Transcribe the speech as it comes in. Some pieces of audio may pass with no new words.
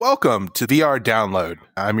welcome to VR Download.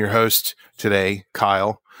 I'm your host today,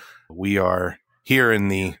 Kyle. We are here in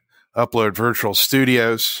the Upload Virtual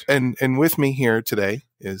Studios, and with me here today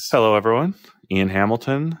is... Hello, everyone. Ian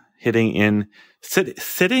Hamilton, sitting in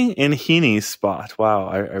Heaney's spot. Wow,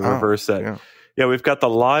 I reversed that. Yeah, we've got the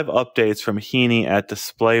live updates from Heaney at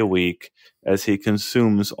Display Week as he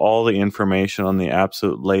consumes all the information on the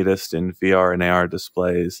absolute latest in VR and AR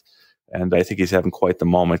displays. And I think he's having quite the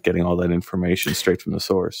moment getting all that information straight from the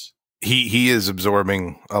source. He is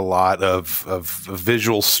absorbing a lot of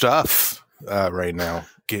visual stuff right now.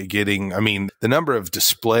 Getting, I mean, the number of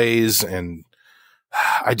displays and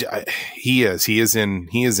he is in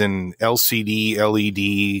LCD,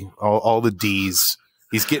 LED, all the Ds.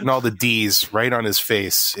 He's getting all the Ds right on his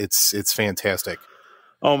face. It's fantastic.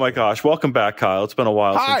 Oh my gosh! Welcome back, Kyle. It's been a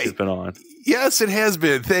while since you've been on. Yes, it has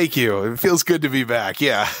been. Thank you. It feels good to be back.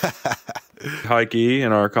 Yeah. Hi, Guy,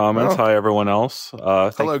 in our comments. Hi, everyone else.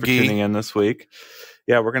 Thanks for tuning in this week.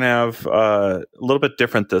 Yeah, we're going to have a little bit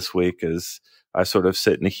different this week as I sort of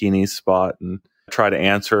sit in Heaney's spot and try to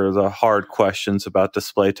answer the hard questions about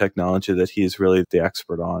display technology that he's really the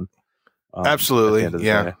expert on. Absolutely.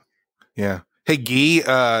 Yeah. Yeah. Hey,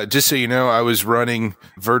 Guy, just so you know, I was running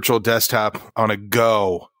virtual desktop on a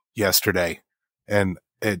Go yesterday, and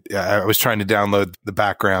I was trying to download the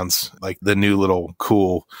backgrounds, like the new little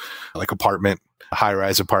cool, like apartment,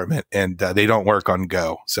 high-rise apartment, and they don't work on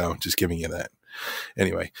Go. So just giving you that.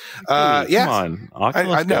 Anyway, Come on,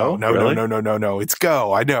 Oculus I know, Go? Really? no, it's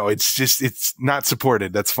Go. I know it's not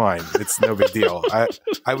supported. That's fine. It's no big deal.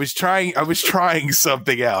 I was trying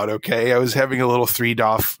something out. Okay, I was having a little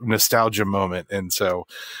 3DOF nostalgia moment, and so.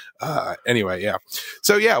 Anyway, yeah.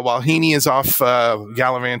 So yeah, while Heaney is off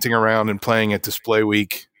gallivanting around and playing at Display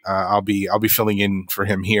Week, I'll be filling in for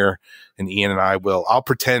him here, and Ian and I'll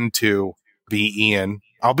pretend to be Ian.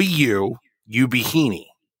 I'll be you. You be Heaney.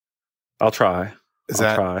 I'll try.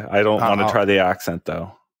 I'll try. I don't want to try the accent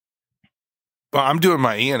though. Well, I'm doing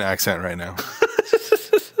my Ian accent right now.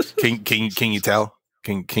 Can you tell?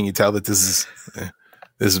 Can you tell that this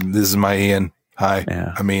is my Ian? Hi,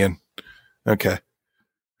 yeah. I'm Ian. Okay.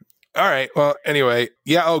 All right. Well, anyway,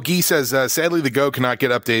 yeah. Oh, Guy says, sadly, the Go cannot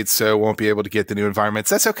get updates, so won't be able to get the new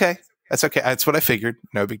environments. That's okay. That's what I figured.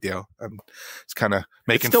 No big deal. I'm just kind of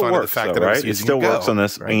making fun of the fact that I was using It still Go, works on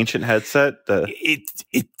this ancient headset.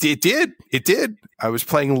 It did. I was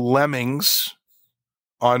playing Lemmings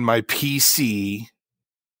on my PC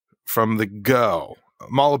from the Go.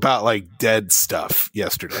 I'm all about like dead stuff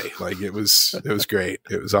yesterday. Like it was great.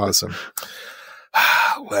 It was awesome.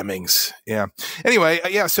 Lemmings. Yeah. Anyway,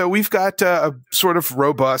 yeah. So we've got a sort of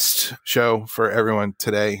robust show for everyone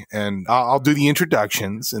today, and I'll do the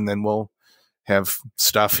introductions, and then we'll have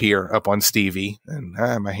stuff here up on Stevie. And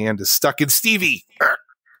my hand is stuck in Stevie.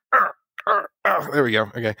 There we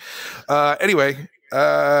go. Okay. Anyway,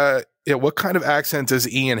 yeah. What kind of accent does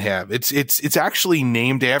Ian have? It's actually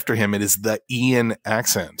named after him. It is the Ian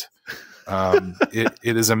accent. It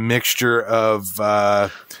is a mixture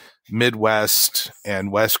of Midwest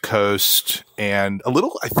and West Coast and a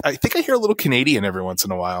little, I think I hear a little Canadian every once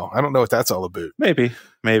in a while. I don't know what that's all about. Maybe.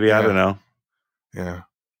 Yeah. I don't know. Yeah.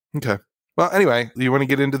 Okay. Well, anyway, do you want to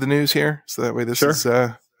get into the news here? So that way this is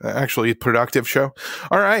actually a productive show.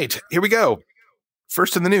 All right, here we go.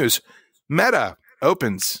 First in the news, Meta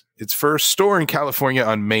opens its first store in California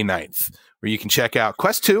on May 9th, where you can check out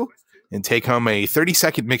Quest 2 and take home a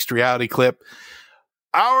 30-second mixed reality clip.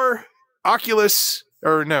 Our Oculus...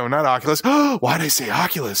 Or no, not Oculus. Why did I say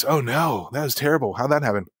Oculus? Oh no, that was terrible. How'd that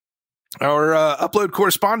happen? Our Upload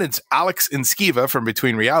correspondents, Alex and Skiva from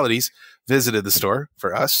Between Realities, visited the store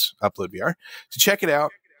for us, Upload VR, to check it out.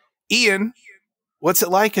 Ian, what's it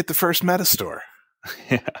like at the first Meta store?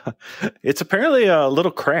 Yeah, it's apparently a little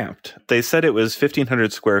cramped. They said it was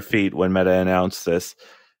 1,500 square feet when Meta announced this,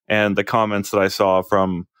 and the comments that I saw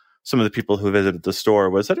from some of the people who visited the store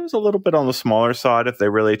was that it was a little bit on the smaller side. If they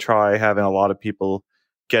really try having a lot of people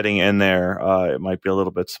getting in there, it might be a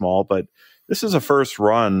little bit small, but this is a first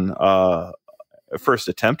run, first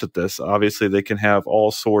attempt at this. Obviously, they can have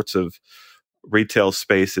all sorts of retail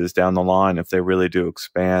spaces down the line if they really do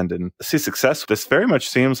expand and see success. This very much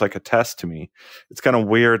seems like a test to me. It's kind of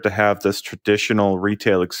weird to have this traditional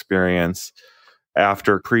retail experience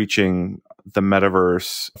after preaching the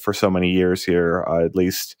metaverse for so many years here, at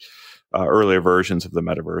least earlier versions of the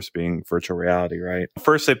metaverse being virtual reality, right?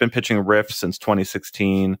 First, they've been pitching Rift since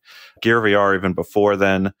 2016, Gear VR even before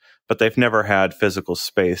then, but they've never had physical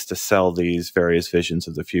space to sell these various visions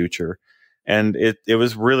of the future. And it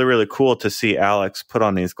was really, really cool to see Alex put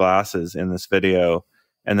on these glasses in this video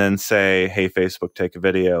and then say, hey, Facebook, take a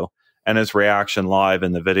video. And his reaction live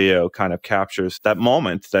in the video kind of captures that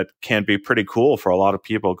moment that can be pretty cool for a lot of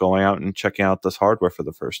people going out and checking out this hardware for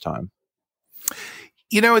the first time.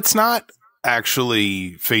 It's not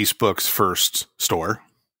actually Facebook's first store.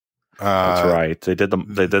 That's right. They did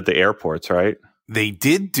the airports, right? They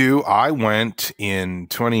did do. I went in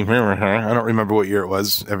I don't remember what year it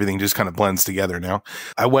was. Everything just kind of blends together now.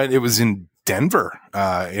 It was in Denver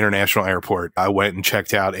International Airport. I went and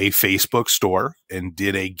checked out a Facebook store and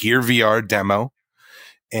did a Gear VR demo,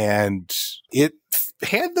 and it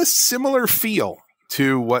had the similar feel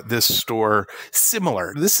to what this store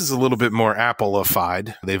similar. This is a little bit more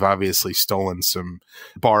Apple-ified. They've obviously stolen some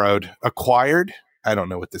acquired. I don't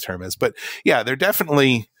know what the term is, but yeah, they're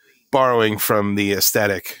definitely borrowing from the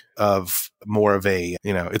aesthetic of more of a,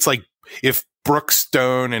 it's like if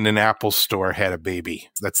Brookstone and an Apple store had a baby.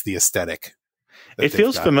 That's the aesthetic. It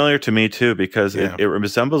feels familiar to me too, because it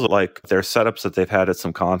resembles like their setups that they've had at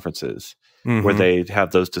some conferences where they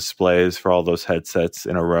have those displays for all those headsets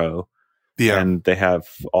in a row. Yeah. And they have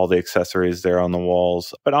all the accessories there on the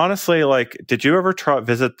walls. But honestly, like, did you ever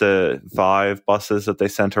visit the Vive buses that they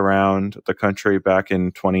sent around the country back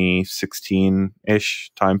in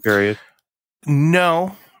 2016-ish time period?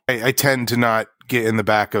 No. I tend to not get in the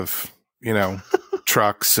back of,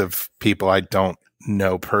 trucks of people I don't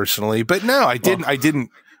know personally. But no, I didn't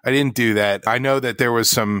do that. I know that there was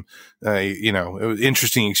some,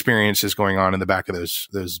 interesting experiences going on in the back of those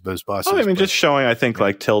buses. Oh, I mean, just showing, I think,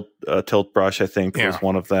 like Tilt Brush, I think, was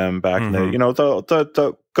one of them back in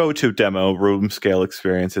the go-to demo room scale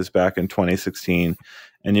experiences back in 2016.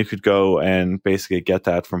 And you could go and basically get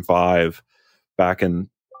that from Vive back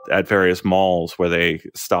at various malls where they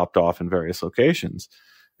stopped off in various locations.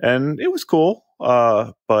 And it was cool,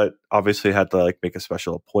 but obviously had to make a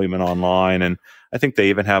special appointment online. And I think they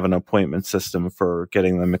even have an appointment system for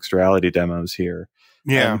getting the mixed reality demos here.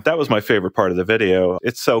 Yeah. And that was my favorite part of the video.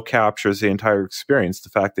 It so captures the entire experience. The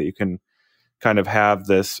fact that you can kind of have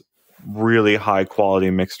this really high quality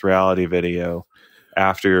mixed reality video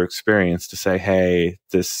after your experience to say, hey,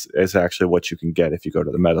 this is actually what you can get if you go to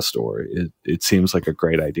the Meta store. It seems like a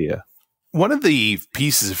great idea. One of the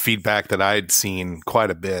pieces of feedback that I'd seen quite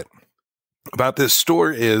a bit about this store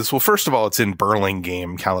is, well, first of all, it's in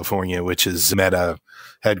Burlingame, California, which is Meta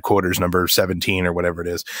headquarters number 17 or whatever it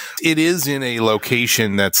is. It is in a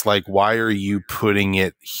location that's like, why are you putting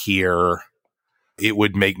it here? It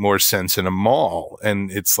would make more sense in a mall. And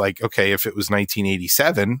it's like, okay, if it was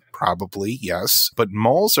 1987, probably, yes. But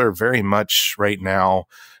malls are very much right now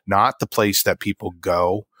not the place that people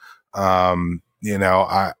go. I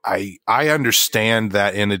understand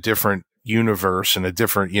that in a different universe, in a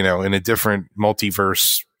different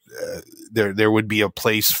multiverse, there would be a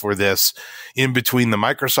place for this in between the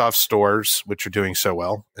Microsoft stores, which are doing so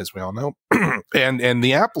well, as we all know, and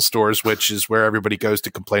the Apple stores, which is where everybody goes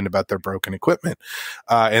to complain about their broken equipment,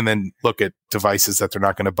 and then look at devices that they're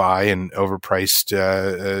not going to buy and overpriced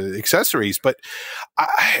accessories. But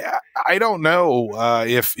I don't know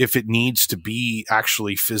if it needs to be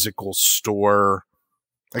actually physical store.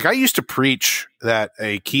 Like, I used to preach that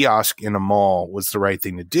a kiosk in a mall was the right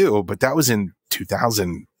thing to do, but that was in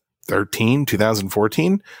 2013,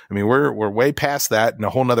 2014. I mean, we're way past that, and a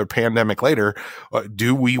whole nother pandemic later.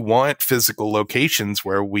 Do we want physical locations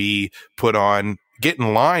where we get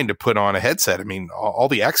in line to put on a headset? I mean, all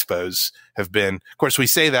the expos have been, of course, we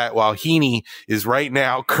say that while Heaney is right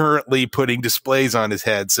now currently putting displays on his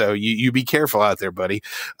head. So you be careful out there, buddy.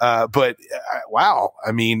 But wow.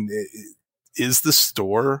 I mean, is the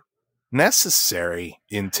store necessary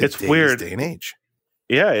in today's day and age?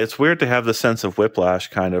 Yeah, it's weird to have the sense of whiplash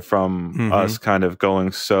kind of from us kind of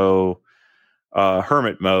going so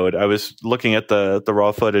hermit mode. I was looking at the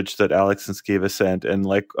raw footage that Alex and Skiva sent, and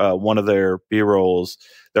one of their B-rolls,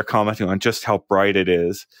 they're commenting on just how bright it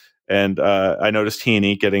is. And I noticed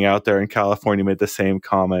Heaney getting out there in California made the same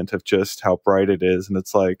comment of just how bright it is. And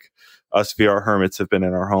it's like, us VR hermits have been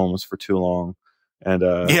in our homes for too long. And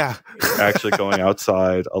actually going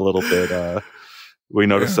outside a little bit, we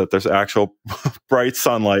noticed that there's actual bright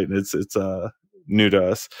sunlight, and it's new to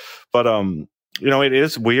us. But it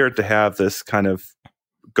is weird to have this kind of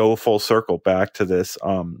go full circle back to this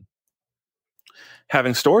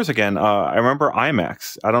having stores again. I remember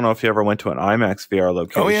IMAX. I don't know if you ever went to an IMAX VR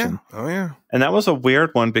location. Oh yeah. And that was a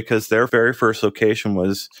weird one because their very first location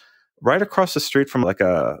was right across the street from like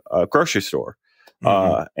a grocery store,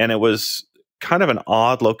 and it was kind of an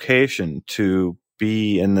odd location to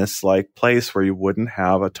be in this place where you wouldn't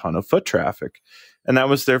have a ton of foot traffic. And that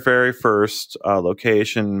was their very first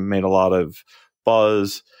location, made a lot of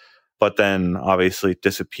buzz, but then obviously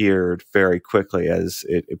disappeared very quickly as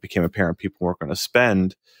it became apparent people weren't going to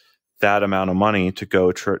spend that amount of money to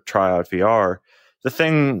go try out VR. The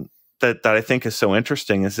thing that I think is so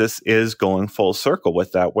interesting is this is going full circle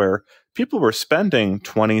with that, where people were spending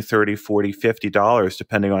 $20, $30, $40, $50,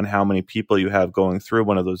 depending on how many people you have going through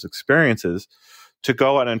one of those experiences, to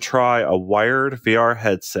go out and try a wired VR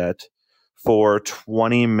headset for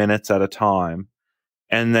 20 minutes at a time,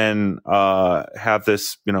 and then have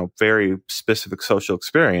this, very specific social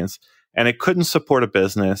experience. And it couldn't support a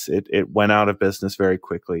business. It went out of business very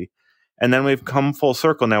quickly. And then we've come full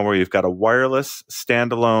circle now where you've got a wireless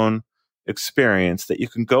standalone experience that you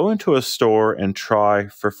can go into a store and try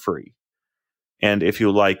for free. And if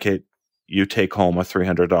you like it, you take home a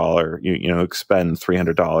 $300, you expend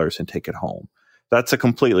 $300 and take it home. That's a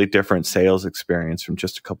completely different sales experience from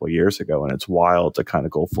just a couple of years ago. And it's wild to kind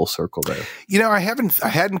of go full circle there. I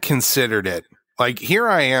hadn't considered it. Like, here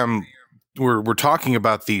I am, we're talking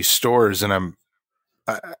about these stores, and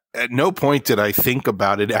at no point did I think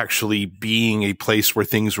about it actually being a place where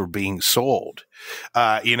things were being sold.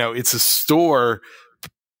 It's a store.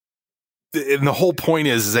 And the whole point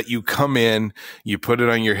is that you come in, you put it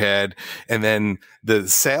on your head, and then the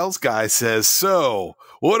sales guy says, "So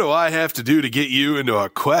what do I have to do to get you into a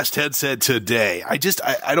Quest headset today?" I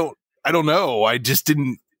don't know. I just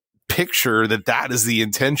didn't picture that is the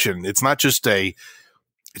intention. It's not just an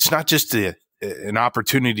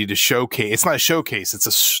opportunity to showcase. It's not a showcase. It's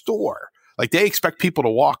a store. Like, they expect people to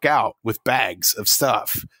walk out with bags of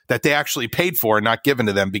stuff that they actually paid for and not given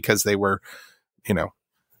to them because they were,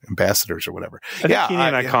 ambassadors or whatever. I think Keeney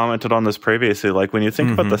and I commented on this previously. Like, when you think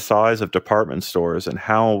about the size of department stores and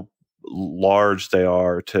how large they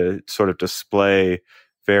are to sort of display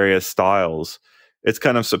various styles, it's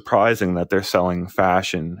kind of surprising that they're selling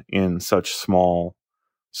fashion in such small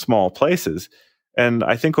places. And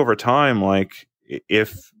I think over time, like,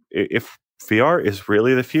 if VR is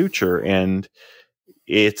really the future and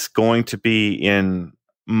it's going to be in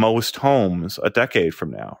most homes a decade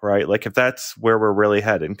from now, right? Like, if that's where we're really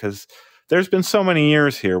heading, because there's been so many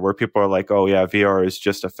years here where people are like, oh yeah, VR is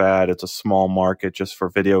just a fad. It's a small market just for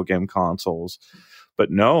video game consoles.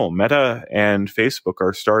 But no, Meta and Facebook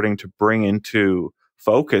are starting to bring into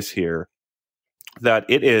focus here that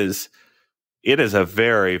it is a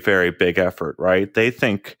very, very big effort, right? They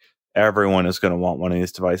think everyone is going to want one of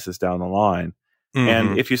these devices down the line.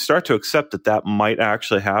 And if you start to accept that might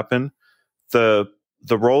actually happen,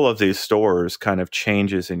 the role of these stores kind of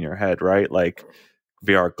changes in your head, right? Like,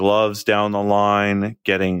 VR gloves down the line,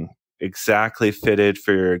 getting exactly fitted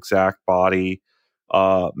for your exact body,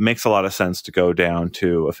 makes a lot of sense to go down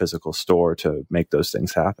to a physical store to make those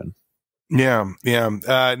things happen. Yeah.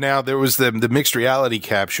 Now, there was the mixed reality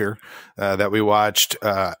capture that we watched.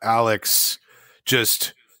 Alex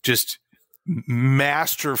just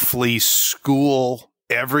masterfully school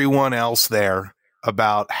everyone else there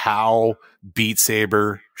about how Beat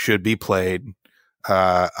Saber should be played.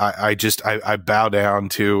 I bow down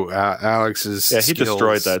to Alex's skills. He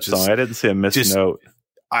destroyed that song. I didn't see a missed note.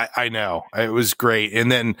 I know. It was great.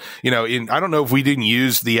 And then, I don't know if we didn't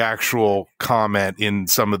use the actual comment in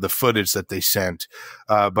some of the footage that they sent,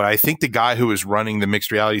 but I think the guy who was running the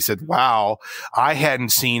mixed reality said, "Wow, I hadn't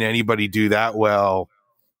seen anybody do that well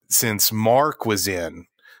since Mark was in."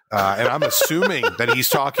 And I'm assuming that he's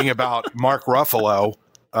talking about Mark Ruffalo,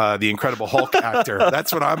 the Incredible Hulk actor.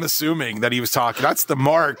 That's what I'm assuming that he was talking. That's the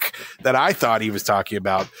Mark that I thought he was talking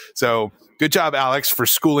about. So good job, Alex, for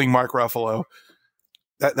schooling Mark Ruffalo.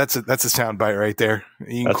 That's a soundbite right there.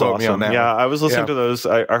 You can quote me on that. Yeah, I was listening to those.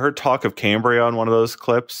 I heard talk of Cambria on one of those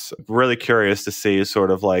clips. Really curious to see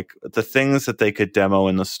sort of like the things that they could demo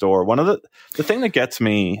in the store. One of the thing that gets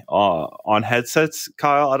me on headsets,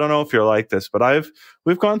 Kyle, I don't know if you're like this, but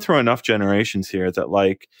we've gone through enough generations here that,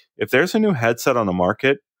 like, if there's a new headset on the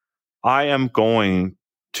market, I am going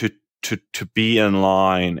to be in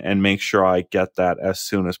line and make sure I get that as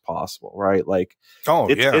soon as possible, right? Like,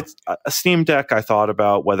 it's a Steam Deck. I thought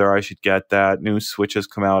about whether I should get that. New Switches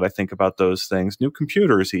come out, I think about those things. New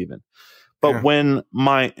computers even. But when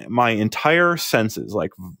my entire senses,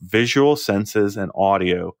 like visual senses and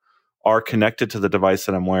audio, are connected to the device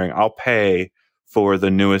that I'm wearing, I'll pay for the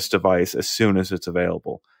newest device as soon as it's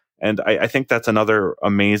available. And I think that's another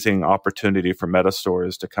amazing opportunity for Meta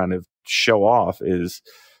stores to kind of show off is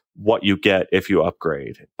what you get if you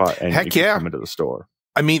upgrade and Heck if you come into the store.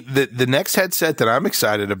 I mean, the next headset that I'm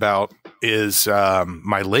excited about is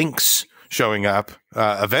my Lynx showing up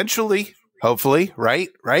eventually, hopefully. Right?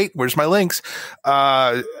 Where's my Lynx?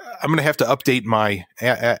 I'm going to have to update my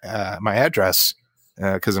my address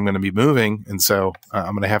because I'm going to be moving. And so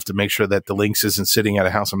I'm going to have to make sure that the Lynx isn't sitting at a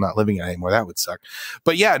house I'm not living in anymore. That would suck.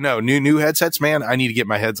 But yeah, no, new headsets, man. I need to get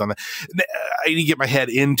my head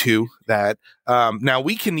into that. Now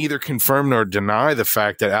we can neither confirm nor deny the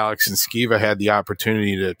fact that Alex and Skiva had the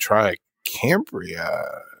opportunity to try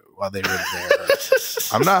Cambria while they were there.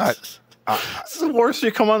 I'm not. It's the worst.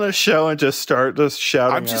 You come on the show and just start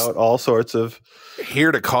shouting out all sorts of.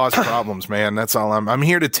 Here to cause problems, man. That's all I'm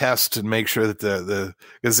here to test and make sure that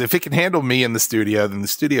because if it can handle me in the studio, then the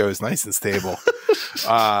studio is nice and stable.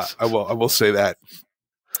 I will say that.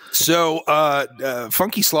 So,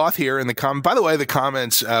 Funky Sloth here in the by the way, the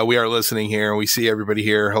comments, we are listening here and we see everybody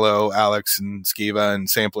here. Hello, Alex and Skiva and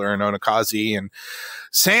Sampler and Onakazi and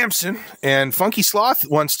Samson. And Funky Sloth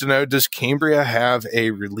wants to know, does Cambria have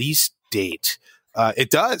a release date?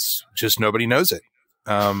 It does, just nobody knows it.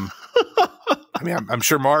 I mean, I'm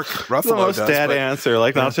sure Mark Ruffalo does. Dad answer,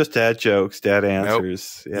 not just dad jokes, dad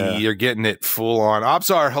answers. Nope. Yeah, you're getting it full on.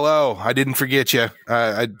 Obzar, hello. I didn't forget you.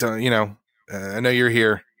 I don't. I know you're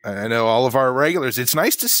here. I know all of our regulars. It's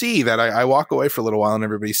nice to see that I walk away for a little while and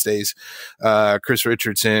everybody stays. Chris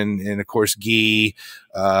Richardson and of course Guy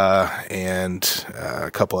and a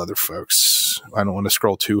couple other folks. I don't want to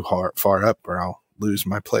scroll too far up or I'll lose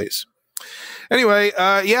my place. Anyway,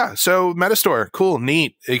 so Metastore, cool,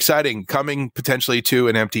 neat, exciting, coming potentially to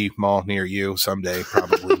an empty mall near you someday,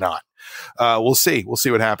 probably not. We'll see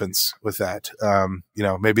what happens with that.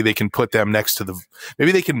 Maybe they can put them next to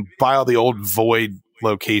maybe they can buy all the old Void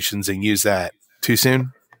locations and use that. Too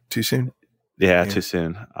soon? Yeah, too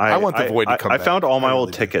soon. I want the Void to come back. I found all my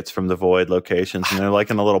old tickets from the Void locations, and they're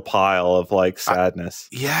in a little pile of sadness.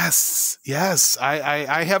 Yes.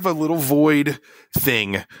 I have a little Void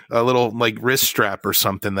thing, a little wrist strap or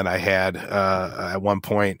something that I had at one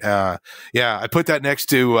point. I put that next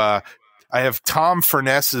to. I have Tom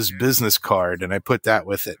Furness's business card, and I put that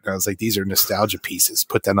with it. And I was like, these are nostalgia pieces.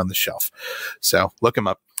 Put that on the shelf. So look them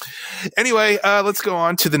up. Anyway, let's go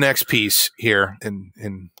on to the next piece here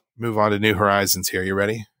and move on to New Horizons here. You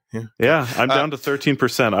ready? Yeah, I'm down to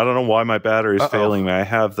 13%. I don't know why my battery is failing me. I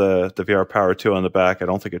have the VR Power 2 on the back. I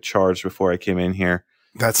don't think it charged before I came in here.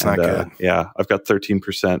 That's not good. Yeah, I've got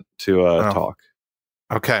 13% to talk.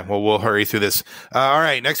 Okay, well, we'll hurry through this. All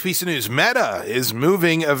right, next piece of news. Meta is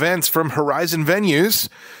moving events from Horizon Venues,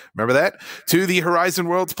 remember that, to the Horizon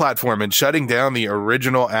Worlds platform and shutting down the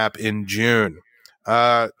original app in June.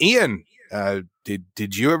 Ian,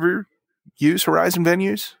 did you ever use Horizon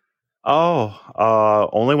Venues?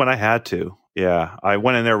 Only when I had to. Yeah, I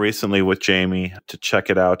went in there recently with Jamie to check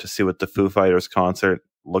it out to see what the Foo Fighters concert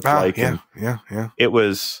looked like. Yeah. It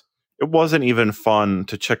wasn't even fun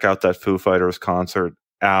to check out that Foo Fighters concert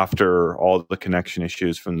after all the connection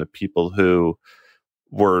issues from the people who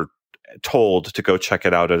were told to go check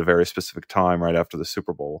it out at a very specific time right after the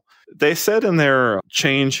Super Bowl. They said in their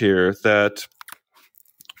change here that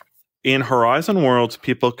in Horizon Worlds,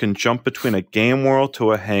 people can jump between a game world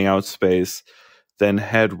to a hangout space, then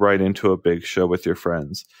head right into a big show with your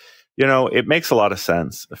friends. It makes a lot of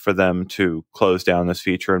sense for them to close down this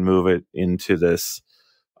feature and move it into this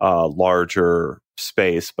larger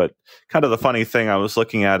space. But kind of the funny thing, I was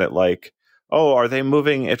looking at it are they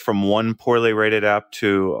moving it from one poorly rated app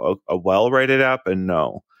to a well-rated app? And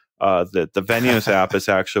no. The Venues app is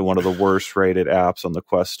actually one of the worst rated apps on the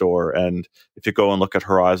Quest Store. And if you go and look at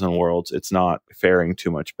Horizon Worlds, it's not faring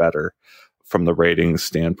too much better from the ratings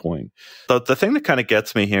standpoint. The thing that kind of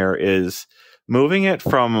gets me here is moving it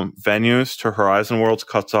from Venues to Horizon Worlds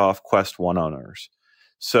cuts off Quest 1 owners.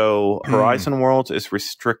 So Horizon Worlds is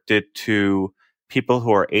restricted to people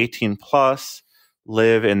who are 18 plus,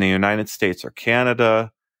 live in the United States or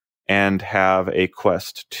Canada, and have a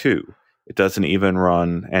Quest 2. It doesn't even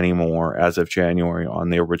run anymore as of January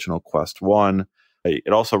on the original Quest 1.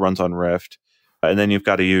 It also runs on Rift. And then you've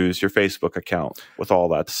got to use your Facebook account with all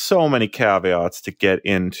that. So many caveats to get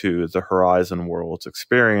into the Horizon Worlds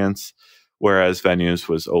experience, whereas Venues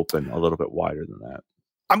was open a little bit wider than that.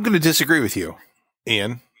 I'm going to disagree with you,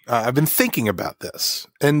 Ian. I've been thinking about this.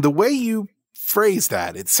 And the way you phrase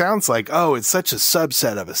that, it sounds like, it's such a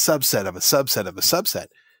subset of a subset of a subset of a subset.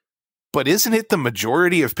 But isn't it the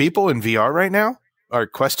majority of people in VR right now are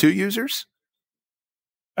Quest 2 users?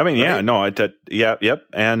 I mean, yeah, right? No, yep.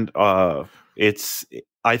 And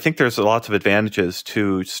I think there's lots of advantages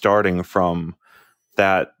to starting from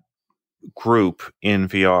that group in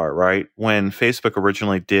VR, right? When Facebook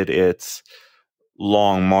originally did its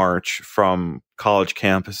long march from college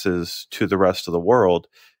campuses to the rest of the world,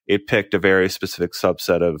 it picked a very specific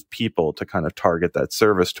subset of people to kind of target that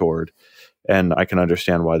service toward. And I can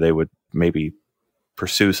understand why they would maybe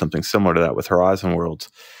pursue something similar to that with Horizon Worlds.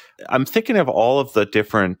 I'm thinking of all of the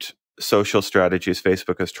different social strategies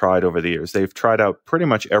Facebook has tried over the years. They've tried out pretty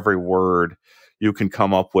much every word you can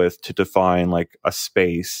come up with to define like a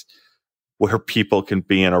space where people can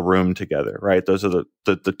be in a room together, right? Those are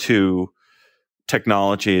the two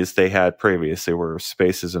technologies they had previously, were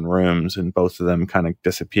spaces and rooms, and both of them kind of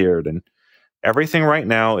disappeared. And everything right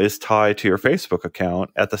now is tied to your Facebook account,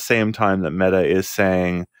 at the same time that Meta is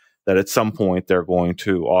saying that at some point they're going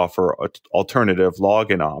to offer alternative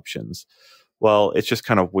login options. Well, it's just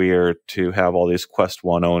kind of weird to have all these Quest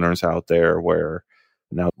 1 owners out there where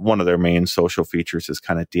now one of their main social features is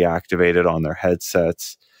kind of deactivated on their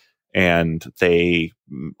headsets, and they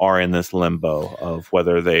are in this limbo of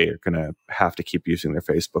whether they are going to have to keep using their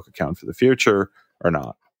Facebook account for the future or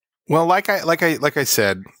not. Well, like I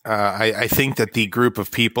said, I think that the group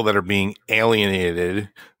of people that are being alienated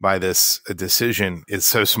by this decision is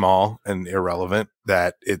so small and irrelevant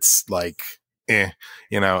that it's like, I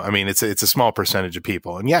mean, it's a small percentage of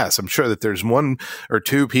people. And yes, I'm sure that there's one or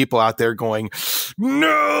two people out there going,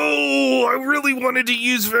 no, I really wanted to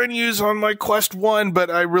use venues on my Quest 1, but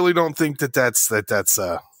I really don't think I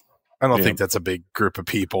don't think that's a big group of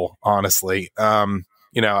people, honestly. I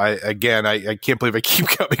can't believe I keep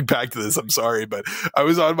coming back to this. I'm sorry, but I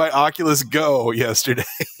was on my Oculus Go yesterday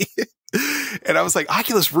and I was like,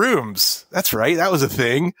 Oculus Rooms. That's right. That was a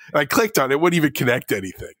thing. And I clicked on it. It wouldn't even connect to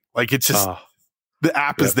anything. Like, it's just, the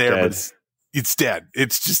app is there, but it's dead.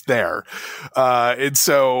 It's just there. And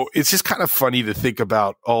so it's just kind of funny to think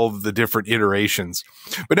about all of the different iterations.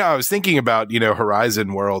 But now I was thinking about,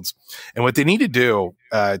 Horizon Worlds and what they need to do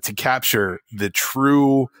to capture the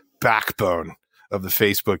true backbone of the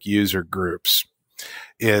Facebook user groups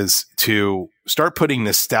is to start putting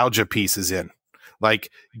nostalgia pieces in,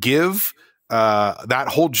 like give that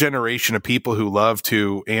whole generation of people who love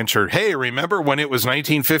to answer, hey, remember when it was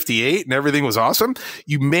 1958 and everything was awesome?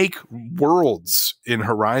 You make worlds in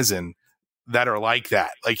Horizon that are like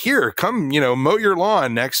that. Like, here, come, mow your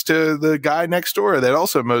lawn next to the guy next door that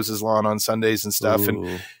also mows his lawn on Sundays and stuff. Ooh.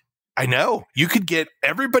 And I know you could get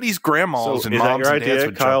everything grandmas and moms. Is that your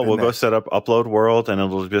idea, Kyle? We'll go set up Upload World, and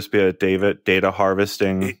it'll just be a data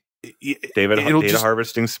harvesting,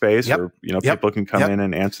 harvesting space where people can come in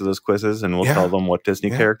and answer those quizzes, and we'll tell them what Disney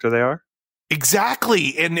character they are.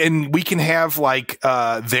 Exactly. And we can have like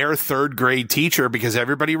their third grade teacher, because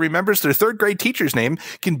everybody remembers their third grade teacher's name,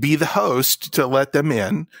 can be the host to let them in.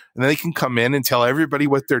 And then they can come in and tell everybody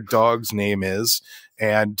what their dog's name is.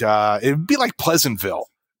 And it would be like Pleasantville,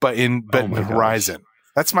 but in Horizon.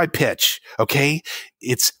 That's my pitch. Okay.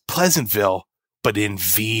 It's Pleasantville, but in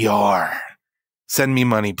VR. Send me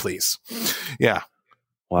money, please. Yeah.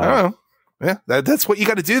 Wow. I don't know. Yeah, that's what you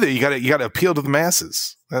got to do there. You got to appeal to the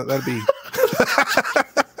masses. That'd be.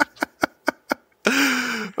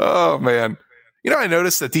 Oh man, I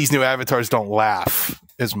noticed that these new avatars don't laugh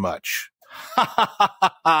as much. Looks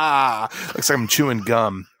like I'm chewing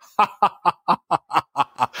gum.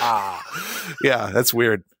 Yeah, that's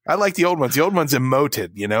weird. I like the old ones. The old ones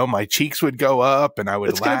emoted. My cheeks would go up, and I would.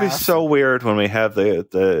 It's going to be so weird when we have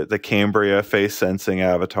the Cambria face sensing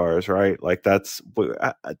avatars, right? Like that's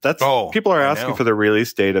people are asking for the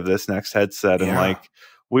release date of this next headset, and like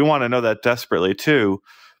we want to know that desperately too.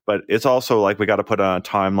 But it's also like we got to put on a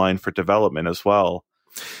timeline for development as well.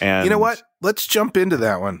 And you know what? Let's jump into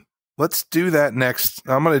that one. Let's do that next.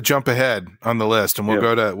 I'm going to jump ahead on the list, and we'll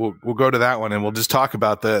go to that one, and we'll just talk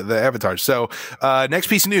about the avatars. So, next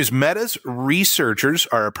piece of news: Meta's researchers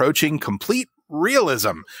are approaching complete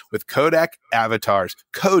realism with codec avatars.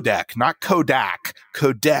 Codec, not Kodak.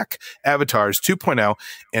 Codec avatars 2.0,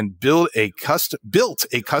 and built a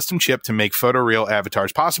custom chip to make photoreal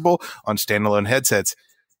avatars possible on standalone headsets.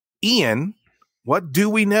 Ian, what do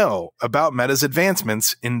we know about Meta's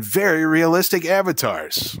advancements in very realistic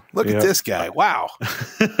avatars? Look at this guy. Wow.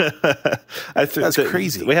 That's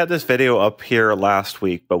crazy. We had this video up here last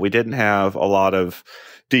week, but we didn't have a lot of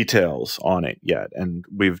details on it yet. And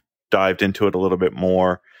we've dived into it a little bit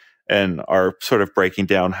more and are sort of breaking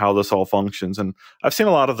down how this all functions. And I've seen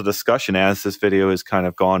a lot of the discussion as this video has kind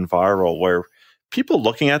of gone viral, where people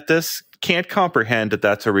looking at this can't comprehend that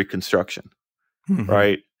that's a reconstruction,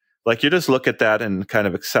 right? Like, you just look at that and kind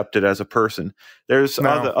of accept it as a person. There's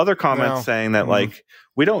other comments saying that, like,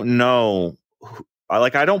 we don't know.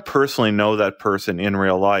 I don't personally know that person in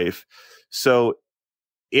real life. So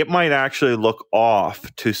it might actually look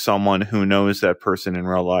off to someone who knows that person in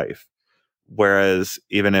real life. Whereas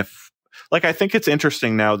even if, I think it's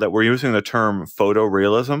interesting now that we're using the term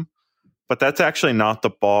photorealism, but that's actually not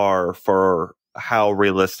the bar for how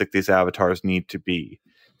realistic these avatars need to be.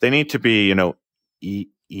 They need to be,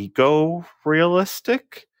 ego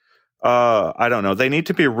realistic, I don't know. They need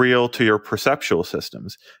to be real to your perceptual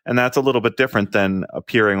systems. And that's a little bit different than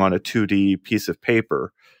appearing on a 2D piece of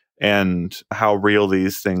paper and how real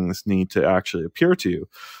these things need to actually appear to you.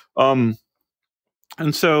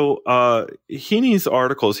 And so Heaney's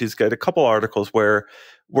articles, he's got a couple articles where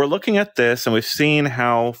we're looking at this and we've seen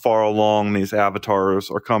how far along these avatars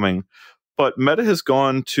are coming. But Meta has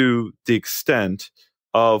gone to the extent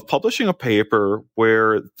of publishing a paper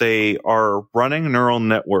where they are running neural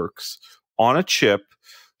networks on a chip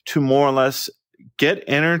to more or less get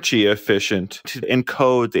energy efficient to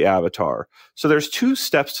encode the avatar. So there's 2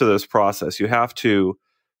 steps to this process. You have to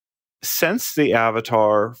sense the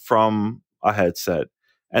avatar from a headset,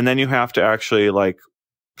 and then you have to actually like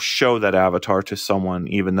show that avatar to someone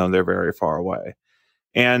even though they're very far away.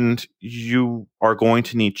 And you are going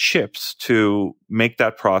to need chips to make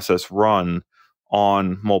that process run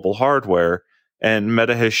on mobile hardware. And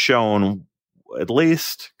Meta has shown at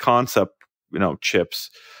least concept, chips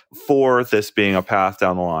for this being a path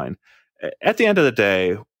down the line. At the end of the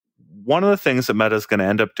day, one of the things that Meta is going to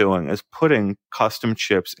end up doing is putting custom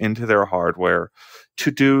chips into their hardware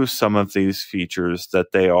to do some of these features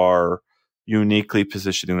that they are uniquely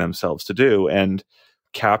positioning themselves to do, and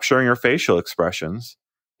capturing your facial expressions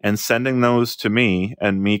and sending those to me,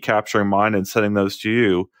 and me capturing mine and sending those to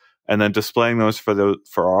you, and then displaying those for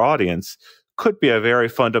our audience could be a very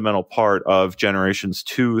fundamental part of generations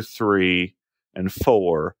 2, 3, and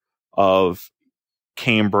 4 of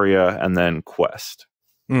Cambria and then Quest.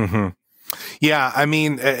 Mm-hmm. Yeah, I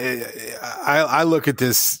mean, I look at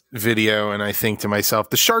this video and I think to myself,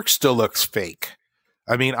 the shark still looks fake.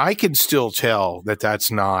 I mean, I can still tell that that's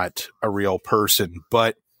not a real person,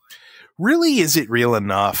 but really, is it real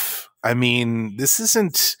enough? I mean, this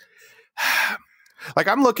isn't like,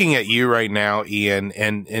 I'm looking at you right now, Ian,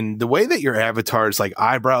 and the way that your avatar's like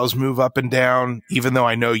eyebrows move up and down, even though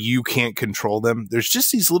I know you can't control them, there's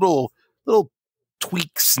just these little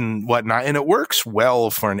tweaks and whatnot, and it works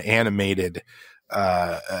well for an animated,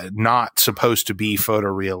 not supposed to be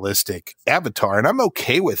photorealistic avatar, and I'm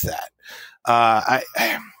okay with that. I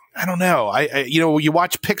don't know. You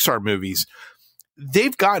watch Pixar movies,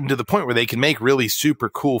 they've gotten to the point where they can make really super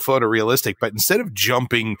cool photorealistic, but instead of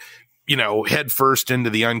jumping, head first into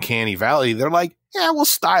the uncanny valley, they're like, yeah, we'll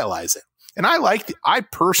stylize it. And I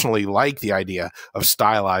personally like the idea of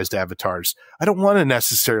stylized avatars. I don't want a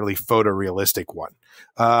necessarily photorealistic one.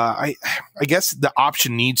 I guess the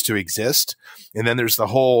option needs to exist. And then there's the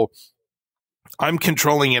whole, I'm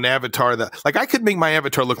controlling an avatar that, like, I could make my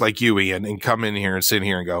avatar look like you, Ian, and come in here and sit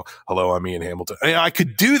here and go, hello, I'm Ian Hamilton. I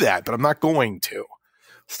could do that, but I'm not going to.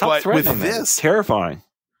 Stop threatening with this. It's terrifying.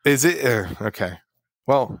 Is it? Okay.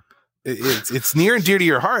 Well, it's near and dear to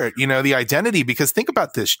your heart, the identity, because think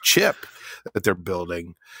about this chip that they're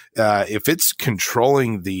building. If it's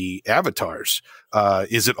controlling the avatars,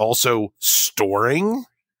 is it also storing?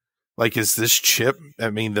 Like, is this chip? I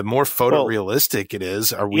mean, the more photorealistic it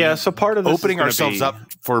is, are we? So part of this opening ourselves up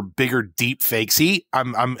for bigger deep fakes. See,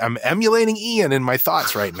 I'm emulating Ian in my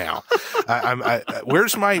thoughts right now.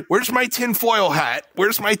 Where's my tinfoil hat?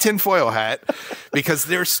 Where's my tinfoil hat? Because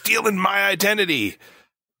they're stealing my identity.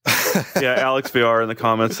 Alex VR in the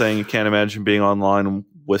comments saying you can't imagine being online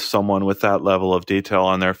with someone with that level of detail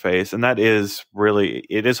on their face, and that is really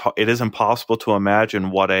it is impossible to imagine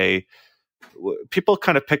what people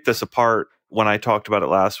kind of picked this apart when I talked about it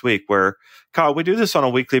last week, where, Kyle, we do this on a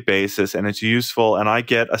weekly basis and it's useful, and I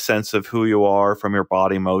get a sense of who you are from your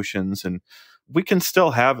body motions, and we can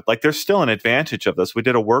still have, like, there's still an advantage of this. We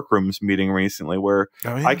did a workrooms meeting recently where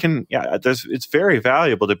it's very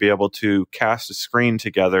valuable to be able to cast a screen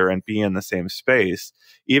together and be in the same space,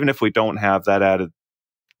 even if we don't have that added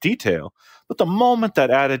detail. But the moment that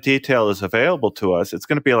added detail is available to us, it's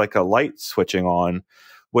going to be like a light switching on,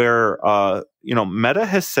 where, Meta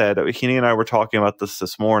has said, Heaney and I were talking about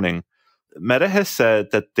this morning, Meta has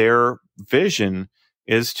said that their vision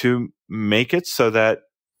is to make it so that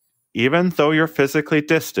even though you're physically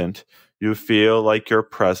distant, you feel like you're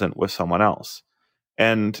present with someone else.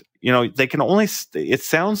 And, they can only, it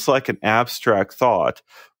sounds like an abstract thought,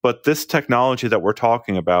 but this technology that we're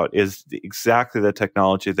talking about is exactly the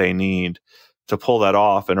technology they need to pull that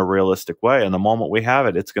off in a realistic way. And the moment we have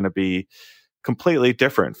it, it's going to be completely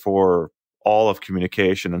different for all of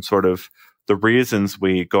communication, and sort of the reasons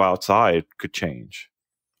we go outside could change.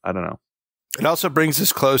 I don't know. It also brings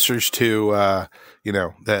us closer to,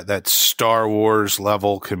 that Star Wars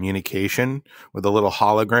level communication where the little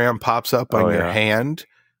hologram pops up on your hand.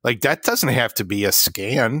 Like, that doesn't have to be a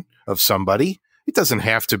scan of somebody. It doesn't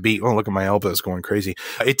have to be, oh, look at my elbows going crazy.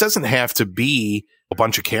 It doesn't have to be a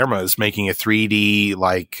bunch of cameras making a 3D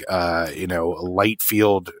light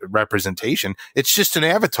field representation. It's just an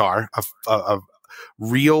avatar, a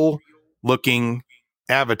real looking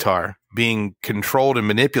avatar being controlled and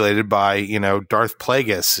manipulated by Darth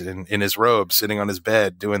Plagueis in his robe, sitting on his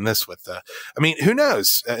bed doing this with who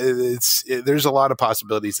knows? There's a lot of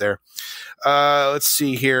possibilities there. Let's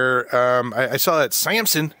see here. I saw that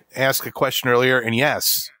Samson asked a question earlier, and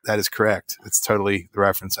yes, that is correct. It's totally the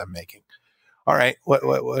reference I'm making. All right. What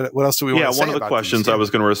else do we want to say? Yeah, one of the questions I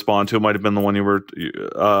was going to respond to might have been the one you were.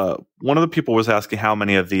 One of the people was asking how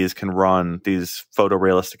many of these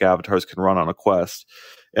photorealistic avatars can run on a Quest.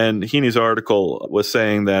 And Heaney's article was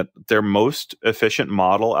saying that their most efficient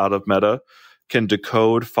model out of Meta can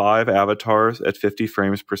decode 5 avatars at 50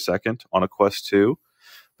 frames per second on a Quest 2.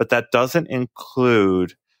 But that doesn't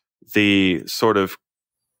include the sort of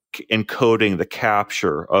encoding the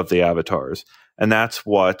capture of the avatars. And that's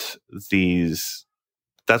what this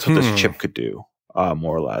chip could do,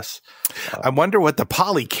 more or less. I wonder what the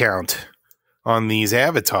poly count on these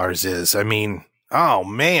avatars is. I mean, oh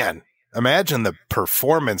man, imagine the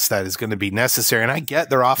performance that is going to be necessary. And I get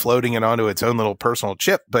they're offloading it onto its own little personal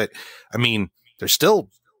chip, but I mean, there's still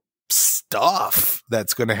stuff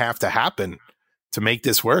that's going to have to happen to make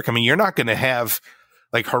this work. I mean, you're not going to have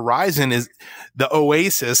like Horizon is the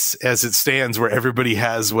oasis as it stands where everybody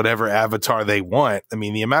has whatever avatar they want. I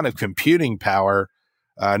mean, the amount of computing power,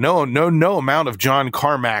 no amount of John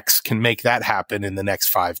Carmacks can make that happen in the next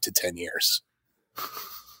 5 to 10 years.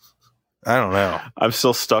 I don't know. I'm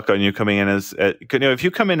still stuck on you coming in as, if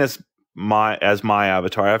you come in as my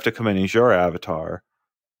avatar, I have to come in as your avatar.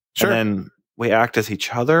 Sure. And then we act as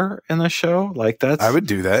each other in the show. Like I would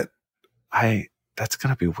do that. That's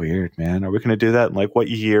going to be weird, man. Are we going to do that? Like, what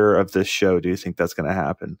year of this show do you think that's going to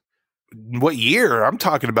happen? What year? I'm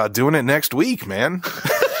talking about doing it next week, man.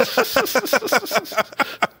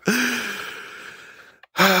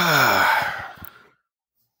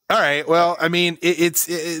 All right. Well, I mean, it's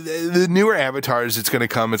the newer avatars. It's going to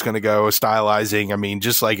come. It's going to go. Stylizing. I mean,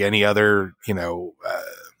 just like any other,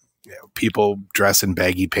 people dress in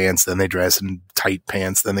baggy pants, then they dress in tight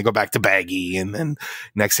pants, then they go back to baggy, and then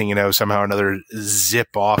next thing you know, somehow or another,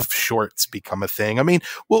 zip off shorts become a thing. I mean,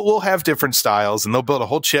 we'll have different styles, and they'll build a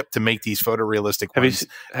whole chip to make these photorealistic ones.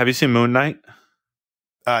 Have you seen Moon Knight?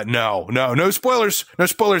 No spoilers. No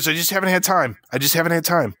spoilers. I just haven't had time.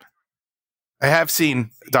 I have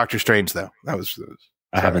seen Doctor Strange though.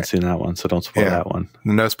 I haven't seen that one, so don't spoil that one.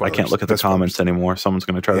 No spoilers. I can't look at the comments anymore. Someone's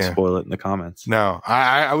going to try to spoil it in the comments. No,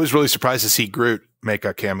 I was really surprised to see Groot make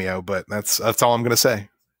a cameo, but that's all I'm going to say.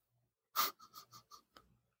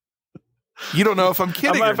 You don't know if I'm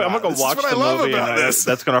kidding. I'm going to watch the movie, and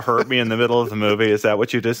that's going to hurt me in the middle of the movie. Is that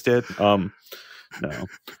what you just did? No.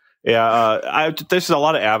 Yeah, there's a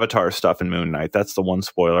lot of Avatar stuff in Moon Knight. That's the one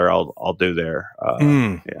spoiler I'll do there.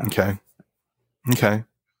 Yeah. Okay.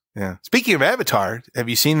 Yeah. Speaking of Avatar, have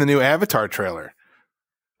you seen the new Avatar trailer?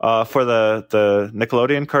 For the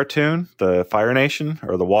Nickelodeon cartoon, the Fire Nation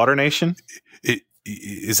or the Water Nation?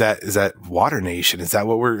 Is that Water Nation? Is that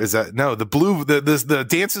the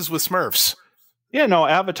Dances with Smurfs? Yeah, no,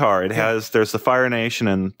 Avatar. There's the Fire Nation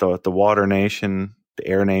and the Water Nation, the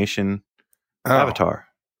Air Nation. Avatar.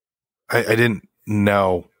 I didn't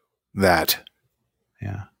know that.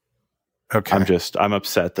 Yeah. Okay. I'm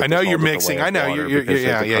upset that I know you're mixing. I know you're I'm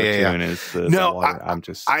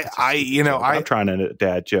trying to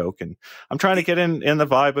dad joke, and I'm trying to get in the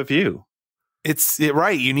vibe of you.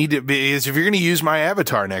 Right. You need to be, if you're going to use my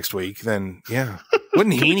avatar next week, then yeah.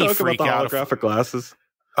 Wouldn't Heaney freak out? Holographic glasses.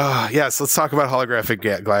 Yes. Let's talk about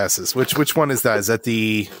holographic glasses. Which one is that? Is that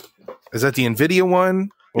the NVIDIA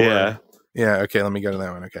one? Yeah. Yeah. Okay. Let me go to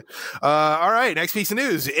that one. Okay. All right. Next piece of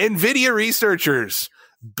news. NVIDIA researchers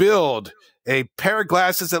build a pair of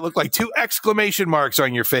glasses that look like 2 exclamation marks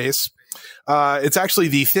on your face. It's actually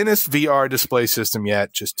the thinnest VR display system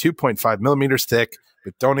yet, just 2.5 millimeters thick,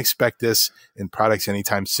 but don't expect this in products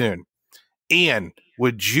anytime soon. Ian,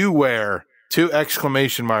 would you wear 2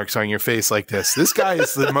 exclamation marks on your face like this? This guy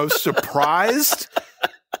is the most surprised.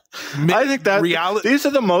 I think that these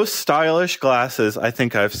are the most stylish glasses I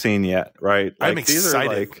think I've seen yet, right? I'm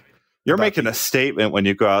excited. You're making a statement when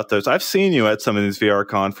you go out there. I've seen you at some of these VR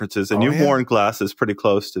conferences, and you've worn glasses pretty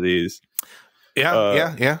close to these.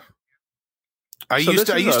 Yeah. I used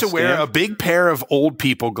to wear a big pair of old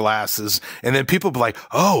people glasses, and then people be like,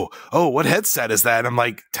 "Oh, what headset is that?" And I'm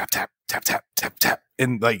like, "Tap tap tap tap tap tap,"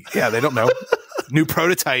 and like, yeah, they don't know. New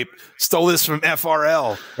prototype, stole this from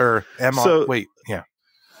FRL or MR. So, wait, yeah.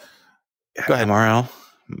 Go ahead, MRL.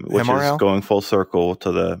 which MRL? is going full circle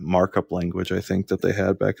to the markup language, I think, that they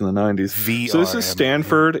had back in the 90s. So this is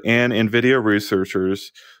Stanford and NVIDIA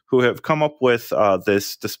researchers who have come up with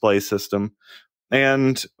this display system.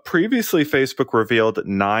 And previously, Facebook revealed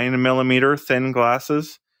 9mm thin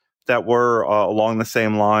glasses that were along the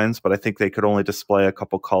same lines, but I think they could only display a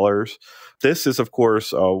couple colors. This is, of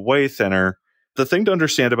course, way thinner. The thing to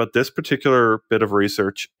understand about this particular bit of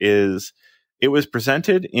research is it was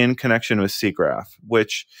presented in connection with SIGGRAPH,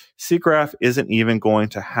 which SIGGRAPH isn't even going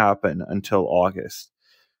to happen until August.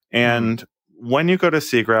 And when you go to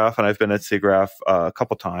SIGGRAPH, and I've been at SIGGRAPH a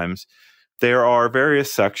couple times, there are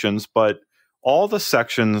various sections, but all the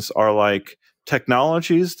sections are like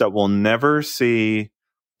technologies that we'll never see.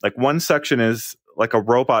 Like one section is like a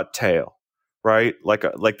robot tail, right? Like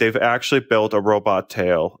they've actually built a robot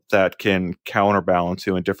tail that can counterbalance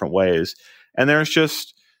you in different ways. And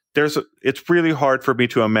it's really hard for me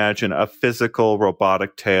to imagine a physical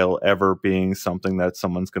robotic tail ever being something that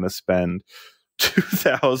someone's going to spend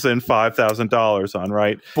 $2,000, $5,000 on,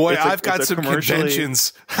 right? Boy, I've got some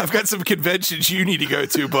conventions. I've got some conventions you need to go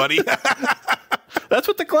to, buddy. That's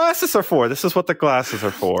what the glasses are for. This is what the glasses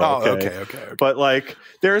are for. Oh, okay. But like,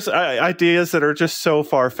 there's ideas that are just so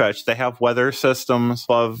far-fetched. They have weather systems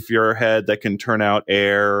above your head that can turn out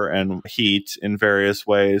air and heat in various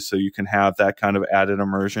ways, so you can have that kind of added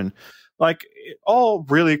immersion. Like, all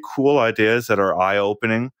really cool ideas that are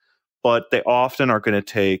eye-opening, but they often are going to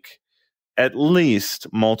take at least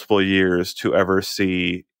multiple years to ever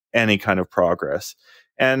see any kind of progress.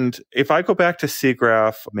 And if I go back to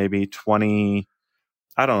SIGGRAPH, maybe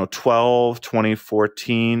 2012,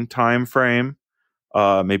 2014 timeframe,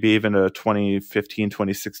 maybe even a 2015,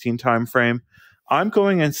 2016 timeframe, I'm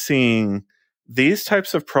going and seeing these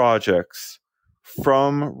types of projects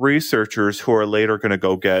from researchers who are later going to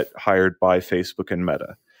go get hired by Facebook and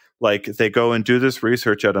Meta. Like, they go and do this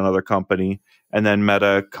research at another company, and then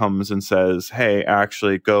Meta comes and says, hey,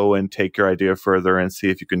 actually go and take your idea further and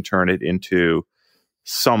see if you can turn it into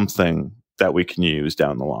something that we can use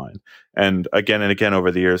down the line. And again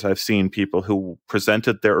over the years, I've seen people who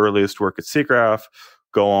presented their earliest work at SIGGRAPH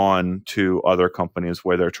go on to other companies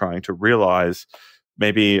where they're trying to realize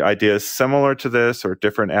maybe ideas similar to this or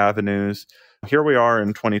different avenues. Here we are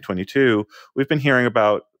in 2022. We've been hearing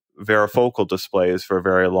about varifocal displays for a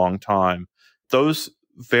very long time. Those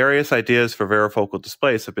various ideas for varifocal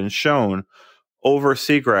displays have been shown over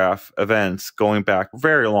SIGGRAPH events going back a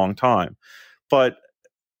very long time. But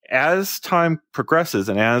as time progresses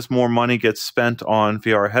and as more money gets spent on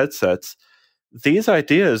VR headsets, these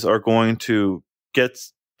ideas are going to get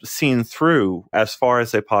seen through as far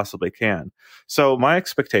as they possibly can. So my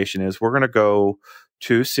expectation is we're going to go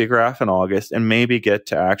to SIGGRAPH in August and maybe get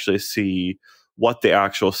to actually see what the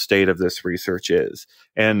actual state of this research is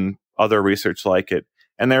and other research like it.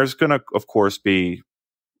 And there's going to, of course, be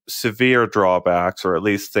severe drawbacks, or at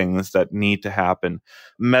least things that need to happen.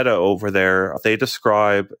 Meta over there, they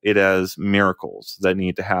describe it as miracles that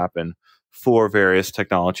need to happen for various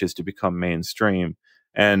technologies to become mainstream.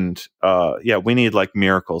 And we need like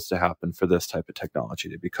miracles to happen for this type of technology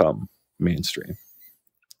to become mainstream.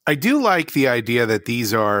 I do like the idea that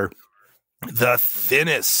these are the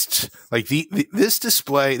thinnest, like this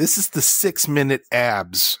display. This is the 6-minute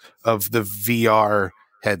abs of the VR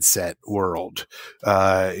headset world,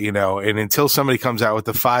 and until somebody comes out with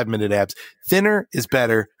the 5-minute abs, thinner is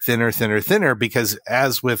better, thinner, because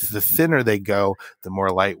as with the thinner they go, the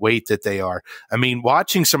more lightweight that they are. I mean,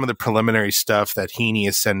 watching some of the preliminary stuff that Heaney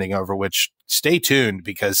is sending over, which stay tuned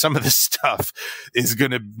because some of this stuff is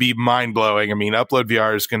going to be mind blowing. I mean, Upload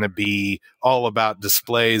VR is going to be all about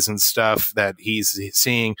displays and stuff that he's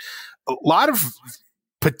seeing. A lot of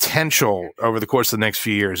potential over the course of the next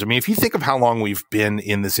few years. I mean, if you think of how long we've been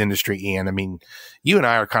in this industry, Ian, I mean, you and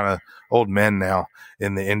I are kind of old men now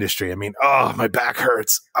in the industry. I mean, oh, my back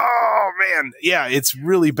hurts. Oh, man. Yeah, it's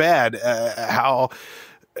really bad how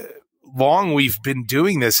long we've been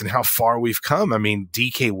doing this and how far we've come. I mean,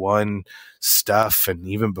 DK1 stuff, and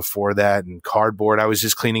even before that, and cardboard. I was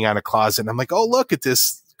just cleaning out a closet, and I'm like, oh, look at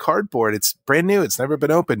this cardboard. It's brand new. It's never been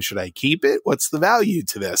opened. Should I keep it? What's the value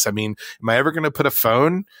to this? I mean, am I ever going to put a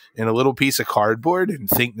phone in a little piece of cardboard and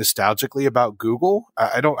think nostalgically about Google?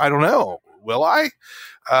 I don't know. Will I?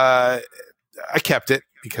 I kept it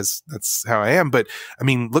because that's how I am. But I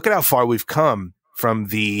mean, look at how far we've come from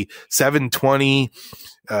the 720,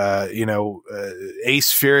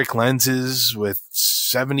 aspheric lenses with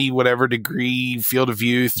 70 whatever degree field of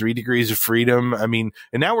view, 3 degrees of freedom. I mean,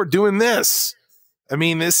 and now we're doing this. I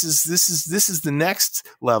mean, this is the next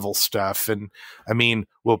level stuff. And I mean,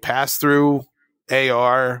 we'll pass through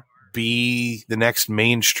AR, be the next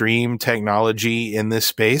mainstream technology in this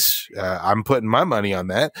space. I'm putting my money on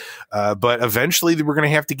that. But eventually we're going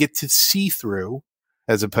to have to get to see through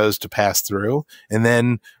as opposed to pass through. And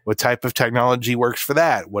then what type of technology works for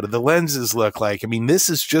that? What do the lenses look like? I mean, this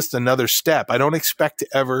is just another step. I don't expect to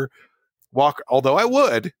ever walk, although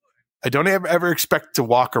I don't ever expect to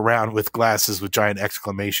walk around with glasses with giant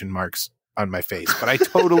exclamation marks on my face, but I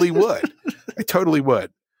totally would. I totally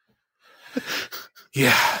would.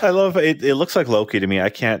 Yeah. I love it. It looks like Loki to me. I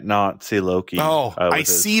can't not see Loki. Oh, I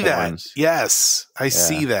see that. Yes, I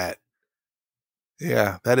see that.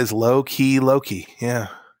 Yeah, that is low-key Loki. Yeah.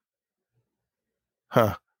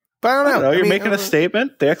 Huh. But I don't know. You're making a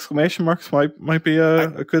statement. The exclamation marks might be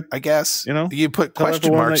a good, I guess. You put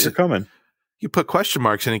question marks. You're coming. You put question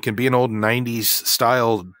marks and it can be an old 90s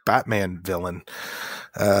style Batman villain.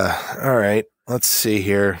 All right. Let's see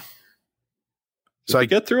here. So I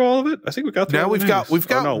get through all of it. I think we got through. Now we've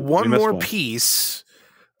got one more piece.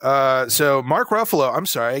 So Mark Ruffalo, I'm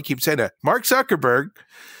sorry, I keep saying that. Mark Zuckerberg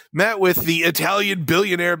met with the Italian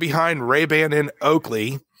billionaire behind Ray-Ban in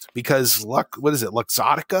Oakley because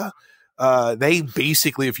Luxottica? They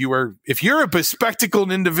basically, if you're a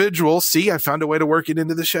bespectacled individual, see, I found a way to work it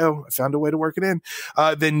into the show. I found a way to work it in.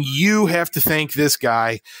 Then you have to thank this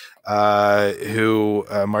guy, who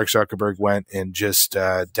Mark Zuckerberg went and just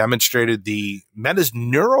demonstrated the Meta's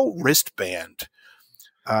neural wristband.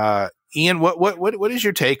 Ian, what is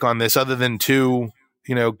your take on this, other than two,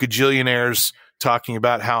 gajillionaires talking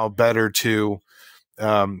about how better to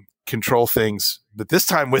control things, but this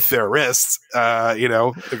time with their wrists? They're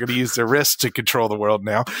going to use their wrists to control the world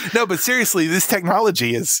now. No, but seriously, this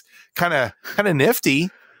technology is kind of nifty.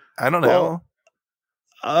 I don't know.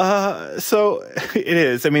 So it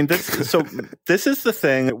is. I mean, this is the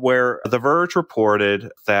thing where The Verge reported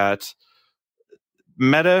that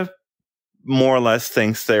Meta more or less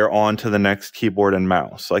thinks they're on to the next keyboard and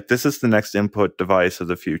mouse. Like, this is the next input device of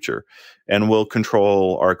the future, and we'll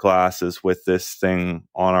control our glasses with this thing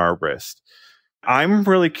on our wrist. I'm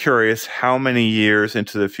really curious how many years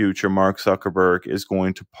into the future Mark Zuckerberg is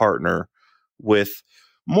going to partner with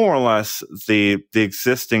more or less the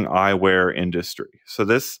existing eyewear industry. So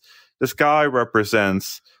this guy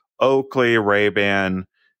represents Oakley, Ray-Ban,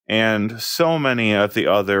 and so many of the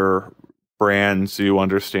other brands you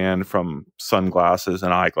understand from sunglasses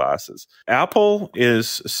and eyeglasses. Apple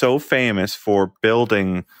is so famous for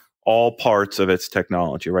building all parts of its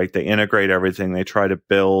technology, right? They integrate everything. They try to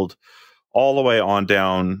build all the way on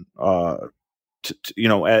down,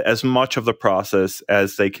 as much of the process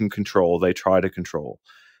as they can control, they try to control.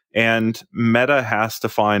 And Meta has to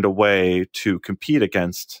find a way to compete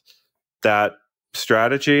against that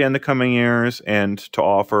strategy in the coming years and to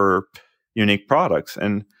offer unique products.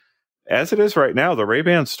 And as it is right now, the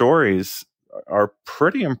Ray-Ban stories are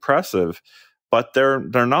pretty impressive, but they're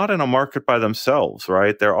not in a market by themselves,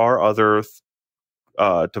 right? There are other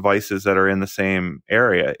devices that are in the same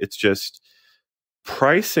area. It's just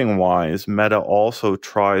pricing wise, Meta also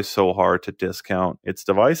tries so hard to discount its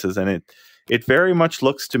devices, and it very much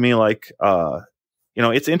looks to me like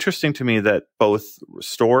it's interesting to me that both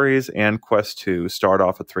Stories and Quest 2 start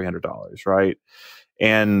off at $300, right?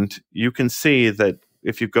 And you can see that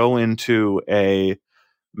if you go into a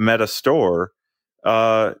Meta store,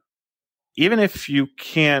 even if you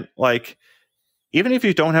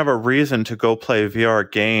don't have a reason to go play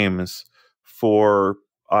VR games for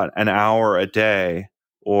an hour a day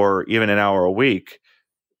or even an hour a week,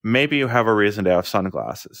 maybe you have a reason to have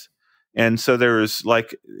sunglasses. And so there's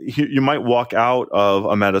you might walk out of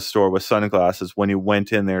a Meta store with sunglasses when you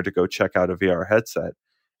went in there to go check out a VR headset.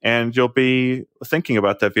 And you'll be thinking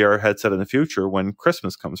about that VR headset in the future when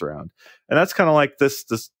Christmas comes around. And that's kind of like this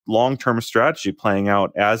long-term strategy playing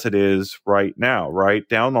out as it is right now, right?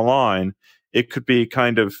 Down the line, it could be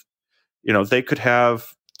kind of, they could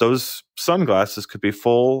have those sunglasses could be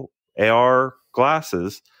full AR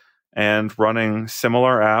glasses and running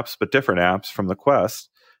similar apps, but different apps from the Quest.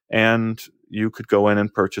 And you could go in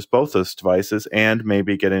and purchase both those devices and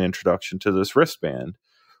maybe get an introduction to this wristband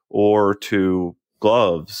or to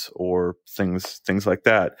gloves or things like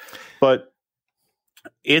that. But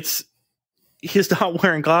he's not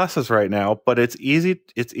wearing glasses right now, but it's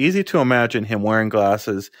easy to imagine him wearing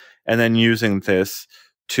glasses and then using this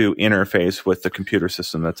to interface with the computer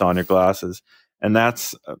system that's on your glasses. And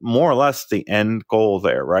that's more or less the end goal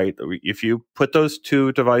there, right? If you put those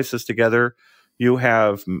two devices together, you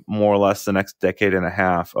have more or less the next decade and a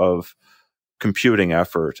half of computing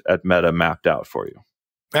effort at Meta mapped out for you.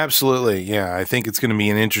 Absolutely. Yeah. I think it's going to be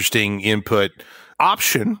an interesting input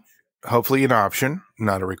option hopefully an option,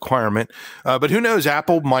 not a requirement. But who knows?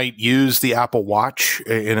 Apple might use the Apple Watch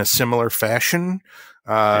in a similar fashion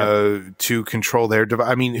to control their device.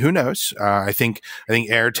 I mean, who knows? I think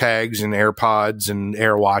AirTags and AirPods and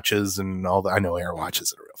AirWatches and all that. I know AirWatch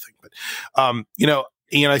is a real thing, but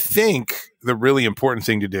Ian, I think the really important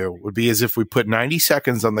thing to do would be as if we put 90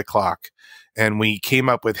 seconds on the clock and we came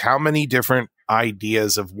up with how many different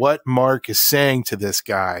ideas of what Mark is saying to this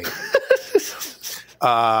guy.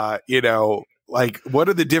 Like what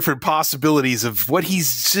are the different possibilities of what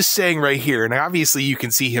he's just saying right here? And obviously you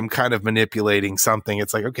can see him kind of manipulating something.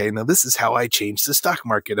 It's like, okay, now this is how I change the stock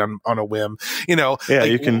market on a whim, Yeah,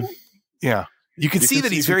 like, you can. Yeah. You can see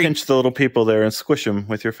that he's very pinch the little people there and squish them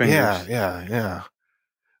with your fingers. Yeah.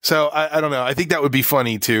 So I don't know. I think that would be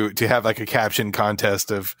funny to have like a caption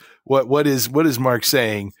contest of what is Mark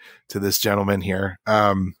saying to this gentleman here.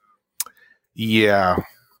 Yeah.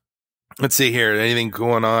 Let's see here. Anything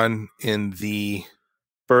going on in the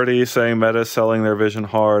Birdie saying Meta selling their vision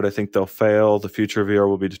hard. I think they'll fail. The future of VR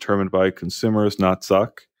will be determined by consumers, not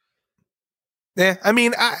Zuck. Yeah, I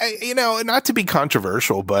mean, not to be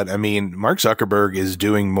controversial, but I mean, Mark Zuckerberg is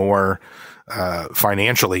doing more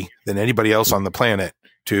financially than anybody else on the planet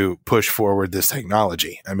to push forward this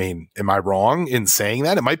technology. I mean, am I wrong in saying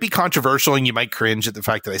that? It might be controversial and you might cringe at the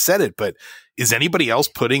fact that I said it, but is anybody else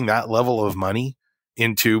putting that level of money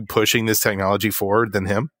into pushing this technology forward than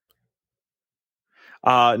him?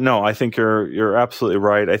 No, I think you're absolutely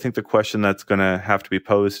right. I think the question that's going to have to be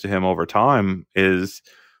posed to him over time is,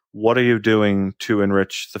 what are you doing to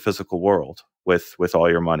enrich the physical world with all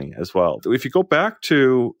your money as well? If you go back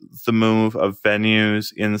to the move of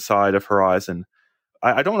venues inside of Horizon,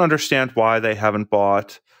 I don't understand why they haven't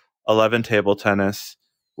bought 11 table tennis,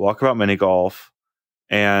 Walkabout Mini Golf,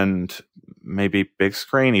 and maybe Big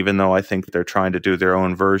Screen, even though I think they're trying to do their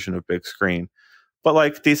own version of Big Screen. But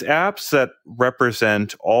like these apps that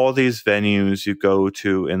represent all these venues you go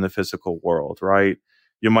to in the physical world, right?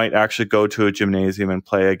 You might actually go to a gymnasium and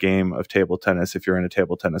play a game of table tennis if you're in a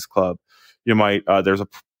table tennis club. You might, there's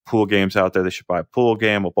pool games out there. They should buy a pool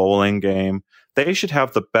game, a bowling game. They should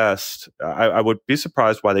have the best. I would be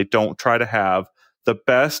surprised why they don't try to have the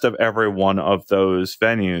best of every one of those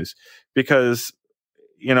venues, because,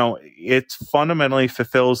 it fundamentally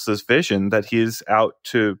fulfills this vision that he's out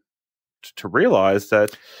to realize,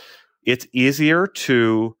 that it's easier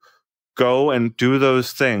to go and do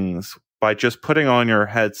those things by just putting on your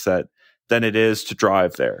headset than it is to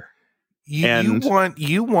drive there. You're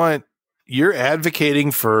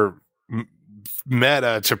advocating for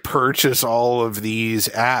Meta to purchase all of these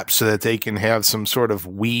apps so that they can have some sort of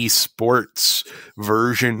Wii Sports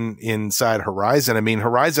version inside Horizon. I mean,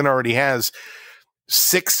 Horizon already has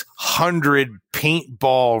 600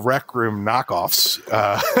 paintball rec room knockoffs.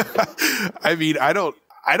 I mean, I don't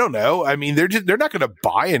know. I mean, they're not going to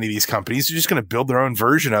buy any of these companies. They're just going to build their own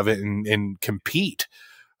version of it and compete.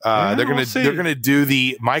 They're going to do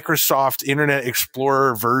the Microsoft Internet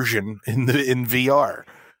Explorer version in VR.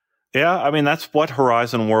 Yeah, I mean, that's what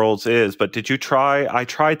Horizon Worlds is. But did you try? I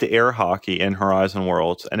tried the air hockey in Horizon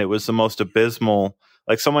Worlds, and it was the most abysmal.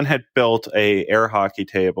 Like, someone had built a air hockey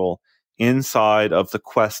table inside of the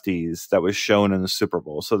Questies that was shown in the Super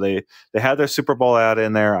Bowl. So they had their Super Bowl ad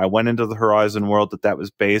in there. I went into the Horizon world that was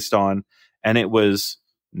based on, and it was,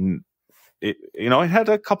 it had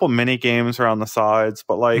a couple mini games around the sides,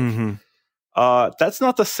 but like, that's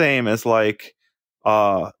not the same as like,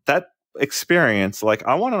 that experience. Like,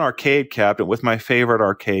 I want an arcade cabinet with my favorite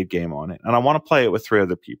arcade game on it, and I want to play it with 3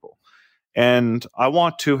 other people. And I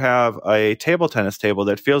want to have a table tennis table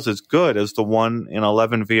that feels as good as the one in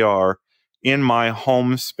 11 VR in my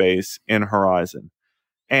home space in Horizon.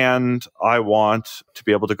 And I want to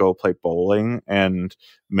be able to go play bowling and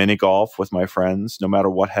mini golf with my friends, no matter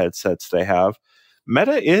what headsets they have.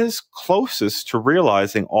 Meta is closest to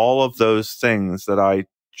realizing all of those things that I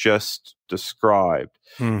just described.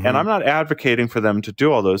 And I'm not advocating for them to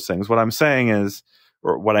do all those things. What I'm saying is,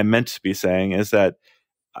 or what I meant to be saying is that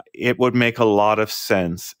it would make a lot of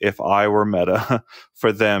sense if I were Meta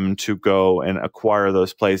for them to go and acquire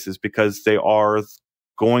those places, because they are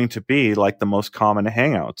going to be like the most common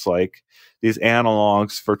hangouts. Like, these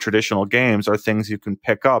analogs for traditional games are things you can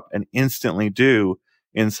pick up and instantly do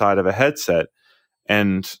inside of a headset.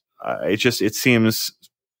 And it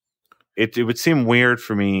would seem weird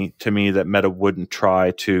to me that Meta wouldn't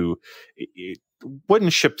try to,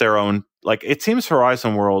 wouldn't ship their own. Like, it seems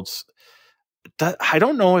Horizon Worlds, I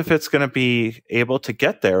don't know if it's going to be able to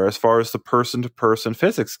get there as far as the person-to-person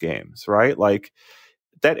physics games, right? Like,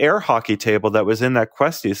 that air hockey table that was in that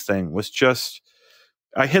Questies thing was just,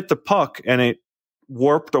 I hit the puck and it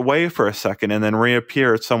warped away for a second and then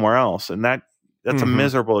reappeared somewhere else, and that's a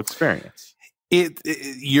miserable experience.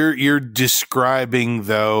 You're describing,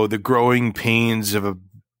 though, the growing pains of a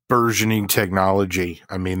burgeoning technology.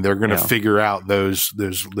 I mean, they're going to figure out those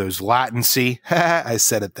latency. I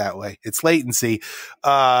said it that way. It's latency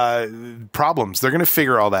problems. They're going to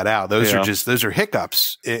figure all that out. Those are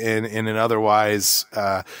hiccups in an otherwise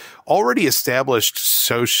already established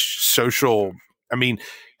social. I mean,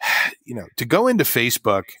 to go into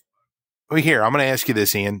Facebook. Well, here, I'm going to ask you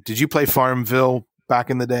this, Ian. Did you play Farmville back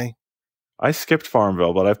in the day? I skipped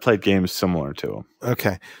Farmville, but I've played games similar to them.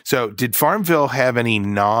 Okay. So did Farmville have any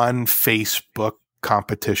non-Facebook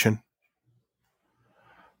competition?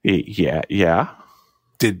 Yeah.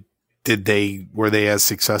 Were they as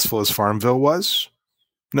successful as Farmville was?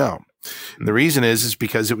 No. And the reason is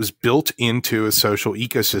because it was built into a social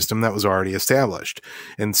ecosystem that was already established.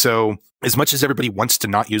 And so as much as everybody wants to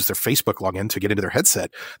not use their Facebook login to get into their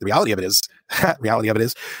headset, the reality of it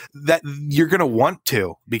is that you're going to want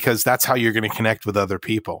to, because that's how you're going to connect with other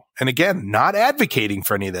people. And again, not advocating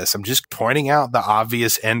for any of this. I'm just pointing out the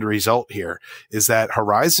obvious end result here is that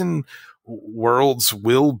Horizon Worlds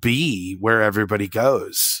will be where everybody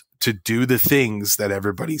goes to do the things that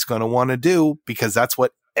everybody's going to want to do, because that's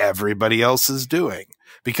what everybody else is doing,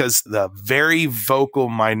 because the very vocal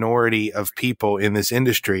minority of people in this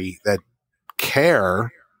industry that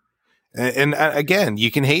care, and again, you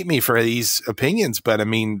can hate me for these opinions, but I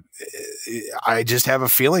mean, I just have a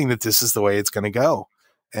feeling that this is the way it's going to go.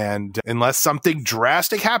 And unless something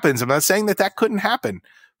drastic happens, I'm not saying that couldn't happen,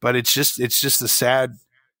 but it's just the sad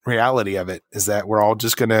reality of it is that we're all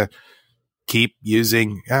just going to keep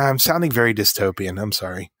using, I'm sounding very dystopian. I'm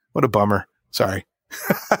sorry. What a bummer. Sorry.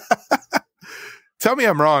 Tell me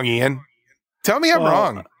I'm wrong, Ian. Tell me I'm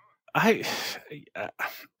wrong.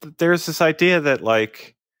 There's this idea that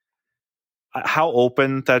like how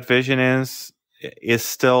open that vision is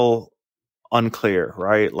still unclear,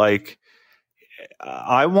 right? Like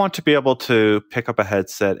I want to be able to pick up a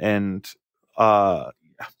headset, and I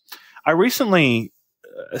recently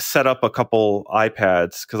set up a couple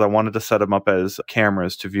iPads because I wanted to set them up as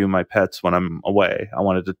cameras to view my pets when I'm away. I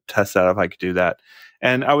wanted to test out if I could do that.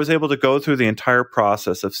 And I was able to go through the entire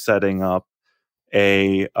process of setting up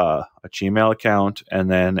a Gmail account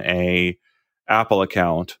and then a Apple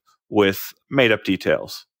account with made up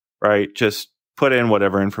details, right? Just put in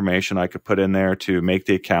whatever information I could put in there to make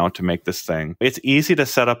the account, to make this thing. It's easy to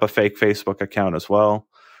set up a fake Facebook account as well,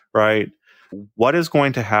 right? What is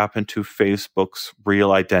going to happen to Facebook's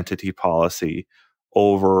real identity policy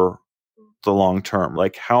over the long term?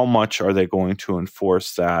 Like, how much are they going to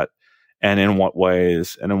enforce that, and in what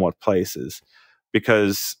ways and in what places?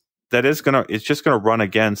 Because it's just going to run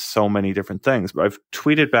against so many different things. But I've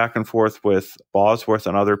tweeted back and forth with Bosworth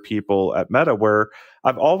and other people at Meta where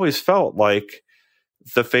I've always felt like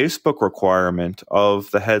the Facebook requirement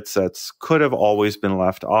of the headsets could have always been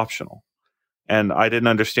left optional. And I didn't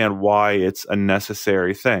understand why it's a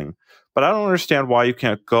necessary thing. But I don't understand why you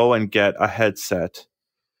can't go and get a headset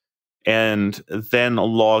and then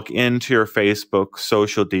log into your Facebook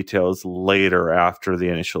social details later after the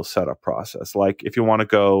initial setup process. Like if you want to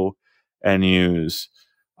go and use,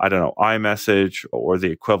 I don't know, iMessage or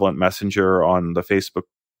the equivalent messenger on the Facebook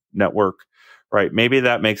network, right? Maybe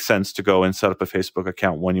that makes sense to go and set up a Facebook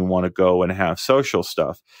account when you want to go and have social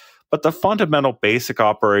stuff. But the fundamental basic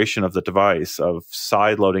operation of the device, of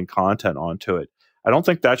side-loading content onto it, I don't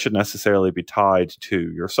think that should necessarily be tied to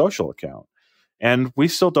your social account. And we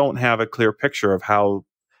still don't have a clear picture of how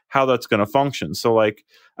that's going to function. So, like,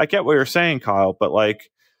 I get what you're saying, Kyle, but, like,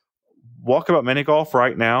 Walkabout Mini Golf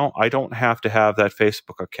right now, I don't have to have that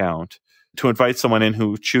Facebook account to invite someone in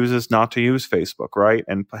who chooses not to use Facebook, right?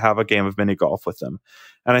 And have a game of mini golf with them.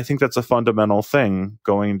 And I think that's a fundamental thing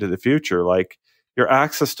going into the future. Like, your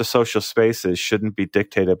access to social spaces shouldn't be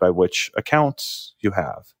dictated by which accounts you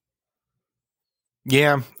have.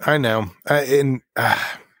 Yeah, I know.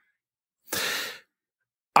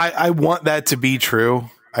 I want that to be true.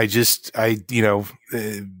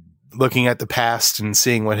 Looking at the past and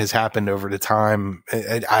seeing what has happened over the time,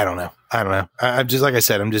 I don't know. I'm just, like I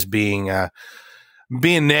said, I'm just being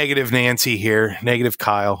negative Nancy here. Negative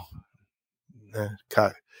Kyle.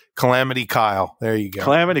 Calamity Kyle. There you go.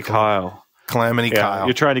 Calamity Kyle. Kyle.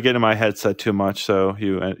 You're trying to get in my headset too much, so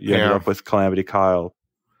you ended up with Calamity Kyle.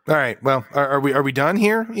 All right. Well, are we done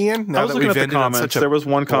here, Ian? Now I was looking at the comments. There was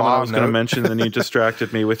one comment I was going to mention, and you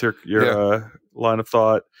distracted me with your line of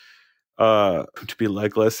thought. To be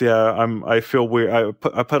legless, I feel weird.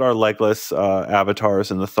 I put our legless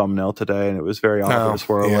avatars in the thumbnail today, and it was very obvious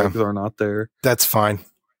where our legs are not there. That's fine.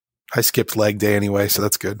 I skipped leg day anyway, so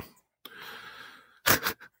that's good.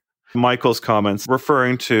 Michael's comments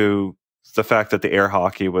referring to the fact that the air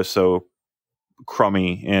hockey was so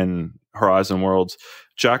crummy in Horizon Worlds.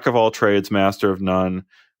 Jack of all trades, master of none,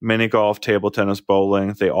 mini golf, table tennis,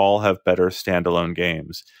 bowling, they all have better standalone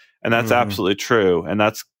games. And that's absolutely true. And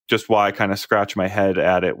that's just why I kind of scratch my head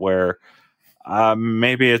at it, where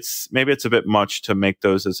maybe it's a bit much to make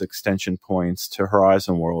those as extension points to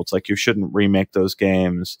Horizon Worlds. Like, you shouldn't remake those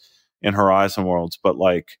games in Horizon Worlds, but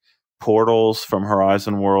like portals from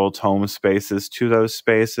Horizon Worlds home spaces to those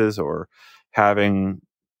spaces, or having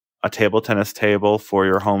a table tennis table for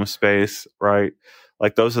your home space, right?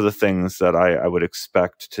 Like, those are the things that I would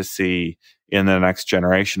expect to see in the next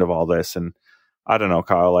generation of all this. And I don't know,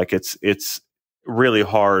 Kyle, like it's really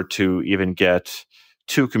hard to even get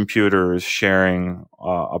two computers sharing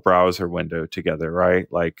a browser window together, right?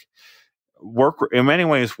 Like, in many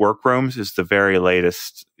ways, Workrooms is the very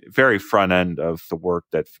latest, very front end of the work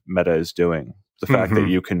that Meta is doing. The fact that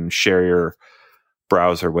you can share your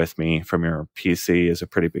browser with me from your PC is a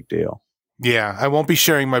pretty big deal. Yeah, I won't be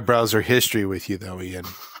sharing my browser history with you though, Ian.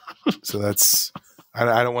 So that's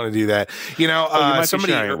I don't want to do that. You know, you might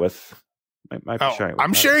somebody be sharing it with.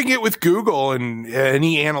 I'm sharing it with Google and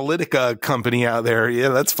any Analytica company out there. Yeah,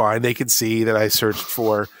 that's fine. They can see that I searched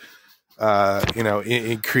for,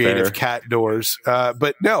 in creative cat doors.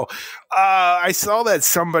 But no, I saw that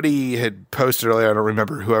somebody had posted earlier. I don't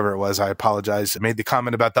remember whoever it was. I apologize. Made the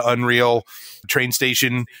comment about the Unreal train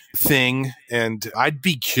station thing. And I'd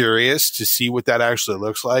be curious to see what that actually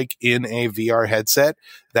looks like in a VR headset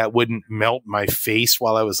that wouldn't melt my face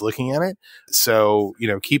while I was looking at it. So,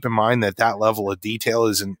 keep in mind that level of detail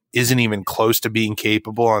isn't even close to being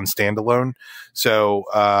capable on standalone. So,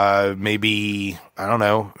 maybe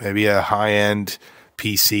a high-end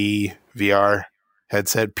PC VR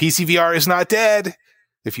headset. PC VR is not dead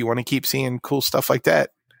if you want to keep seeing cool stuff like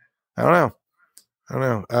that. I don't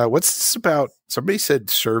know. What's this about? Somebody said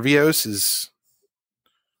Survios is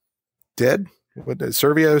dead.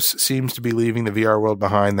 Survios seems to be leaving the VR world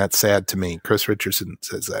behind. That's sad to me. Chris Richardson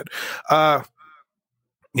says that.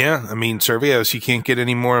 Yeah, I mean, Survios, you can't get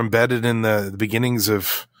any more embedded in the beginnings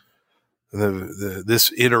of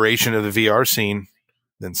this iteration of the VR scene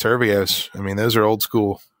than Survios. I mean, those are old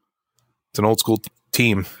school. It's an old school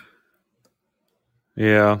team.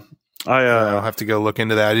 Yeah. I'll have to go look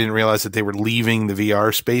into that. I didn't realize that they were leaving the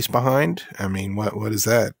VR space behind. I mean, what is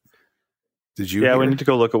that? Did you? Yeah, we need to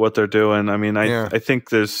go look at what they're doing. I mean, I think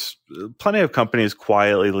there's plenty of companies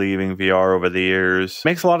quietly leaving VR over the years.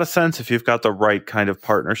 Makes a lot of sense if you've got the right kind of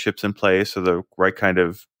partnerships in place or the right kind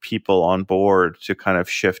of people on board to kind of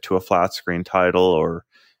shift to a flat screen title, or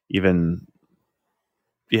even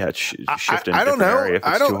shift in a different area if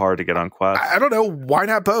it's too hard to get on Quest. I don't know. Why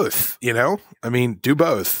not both? I mean, do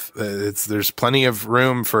both. There's plenty of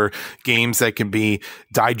room for games that can be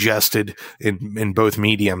digested in both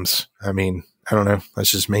mediums. I mean, I don't know.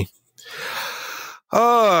 That's just me.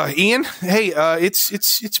 Ian, hey,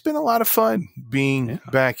 it's been a lot of fun being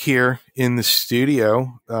back here in the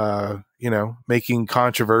studio, making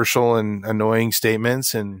controversial and annoying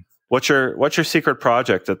statements. And What's your secret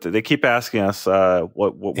project that they keep asking us?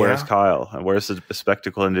 Where's Kyle? And where's the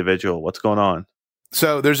spectacle individual? What's going on?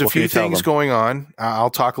 So there's a few things going on. I'll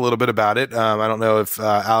talk a little bit about it. I don't know if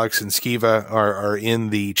Alex and Skiva are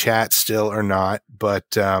in the chat still or not, but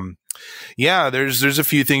there's a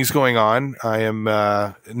few things going on. I am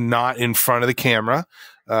not in front of the camera,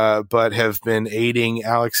 but have been aiding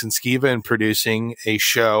Alex and Skiva in producing a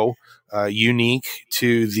show unique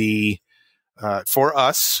to the for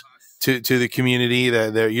us. To the community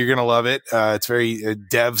that you're going to love it. It's very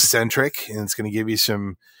dev centric, and it's going to give you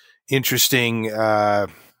some interesting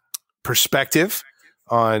perspective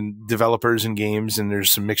on developers and games. And there's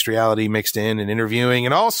some mixed reality mixed in and interviewing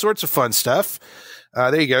and all sorts of fun stuff.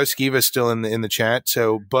 There you go. Skiva's still in the chat.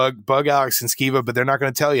 So bug Alex and Skiva, but they're not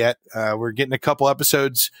going to tell yet. We're getting a couple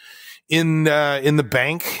episodes in the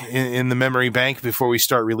bank, in the memory bank before we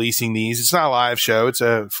start releasing these. It's not a live show. It's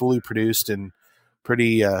a fully produced and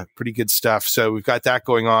pretty good stuff. So we've got that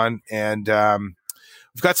going on, and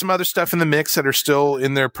we've got some other stuff in the mix that are still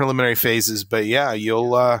in their preliminary phases. But yeah,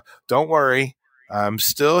 you'll don't worry, I'm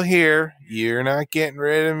still here. You're not getting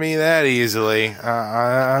rid of me that easily.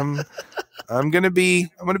 I'm gonna be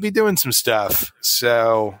doing some stuff.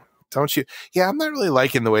 So don't you? Yeah, I'm not really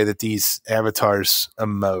liking the way that these avatars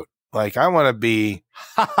emote. Like, I want to be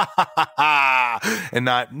and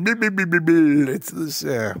not it's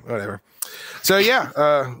whatever. So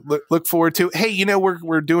yeah, look forward to. Hey,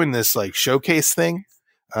 we're doing this like showcase thing.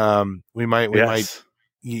 We might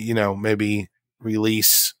maybe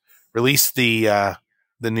release the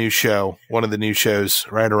the new show, one of the new shows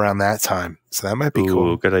right around that time. So that might be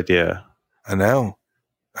cool. Good idea. I know.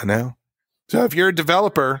 So if you're a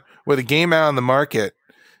developer with a game out on the market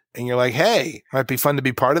and you're like, hey, might be fun to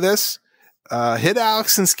be part of this, hit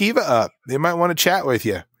Alex and Skiva up. They might want to chat with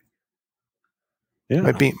you. Yeah.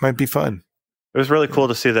 Might be fun. It was really cool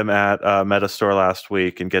to see them at Meta Store last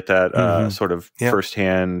week and get that sort of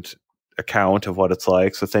firsthand account of what it's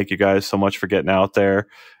like. So thank you guys so much for getting out there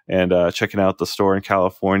and checking out the store in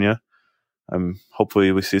California.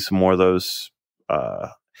 Hopefully we see some more of those.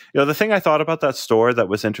 The thing I thought about that store that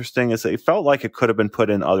was interesting is that it felt like it could have been put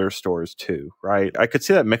in other stores too, right? I could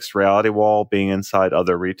see that mixed reality wall being inside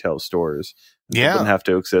other retail stores. It wouldn't have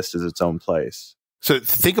to exist as its own place. So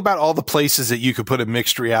think about all the places that you could put a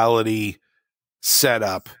mixed reality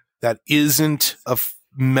setup that isn't a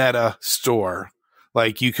Meta store.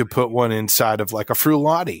 Like you could put one inside of like a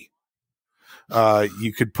Frugalati.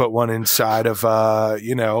 You could put one inside of, a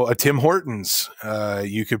Tim Hortons.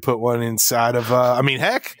 You could put one inside of,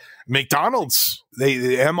 heck, McDonald's. They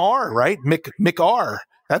MR, right? McR.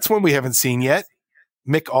 That's one we haven't seen yet.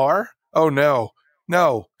 McR. Oh no.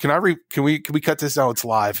 Can we cut this? No, it's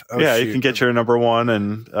live. Oh, yeah, shoot. You can get your number 1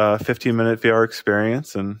 and 15-minute VR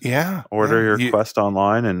experience and order your Quest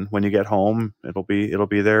online. And when you get home, it'll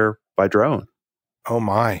be there by drone. Oh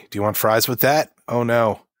my! Do you want fries with that? Oh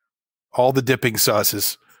no! All the dipping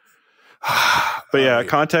sauces. But yeah,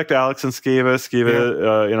 contact Alex and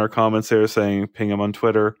Skiva in our comments there saying ping him on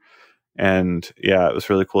Twitter. And yeah, it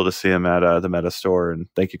was really cool to see him at the Meta Store. And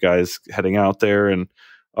thank you guys heading out there. And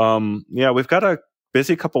we've got a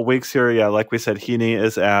busy couple weeks here. Yeah, like we said, Heaney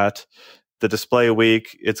is at the display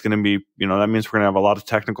week. It's going to be, that means we're going to have a lot of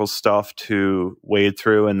technical stuff to wade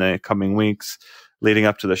through in the coming weeks leading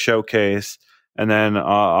up to the showcase. And then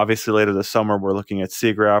obviously later this summer, we're looking at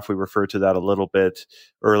SIGGRAPH. We referred to that a little bit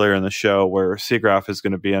earlier in the show, where SIGGRAPH is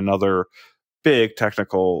going to be another big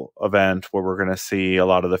technical event where we're going to see a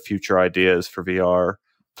lot of the future ideas for VR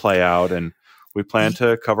play out. And we plan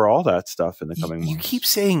to cover all that stuff in the coming months. You keep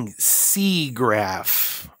saying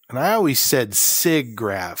SIGGRAPH, and I always said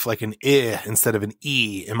SIGGRAPH, like an I instead of an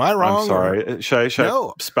E. Am I wrong? I'm sorry. Should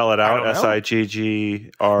I spell it out?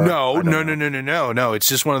 SIGGR? No. It's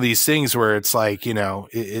just one of these things where it's like,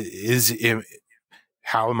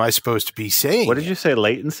 how am I supposed to be saying? What did you say?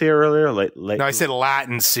 Latency earlier? No, I said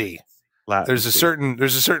latency. There's a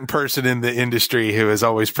certain person in the industry who has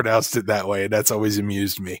always pronounced it that way, and that's always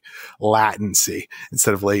amused me. Latency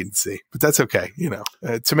instead of latency, but that's okay.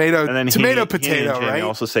 Tomato, potato, right? You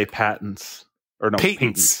also say patents or no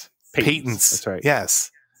patents. That's right.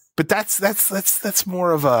 Yes, but that's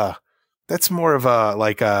more of a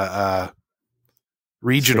like a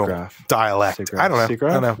regional SIGGRAPH. dialect. SIGGRAPH. I don't know. SIGGRAPH?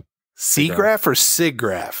 I don't know. SIGGRAPH or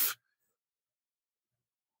SIGGRAPH?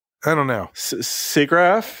 I don't know.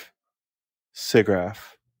 SIGGRAPH.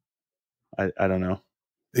 I don't know.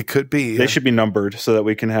 It could be. They should be numbered so that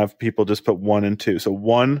we can have people just put 1 and 2. So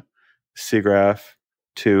 1 SIGGRAPH,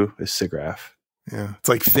 2 is SIGGRAPH. Yeah, it's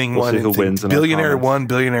like thing we'll 1 and wins billionaire 1,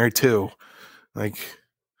 billionaire 2, like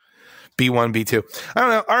B1, B2. I don't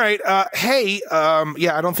know. All right. Hey.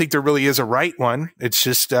 I don't think there really is a right one. It's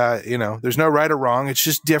just there's no right or wrong. It's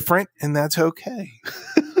just different, and that's okay.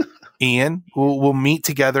 Ian, we'll meet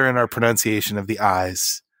together in our pronunciation of the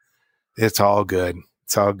I's. It's all good.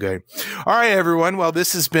 All right, everyone. Well,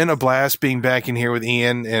 this has been a blast being back in here with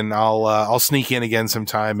Ian, and I'll sneak in again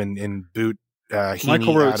sometime and boot Heaney.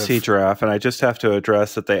 Michael wrote SIGGRAPH, and I just have to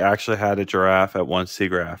address that they actually had a giraffe at one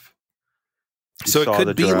SIGGRAPH. So it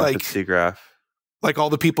could be like SIGGRAPH. Like all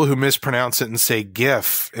the people who mispronounce it and say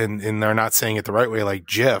GIF and they're not saying it the right way, like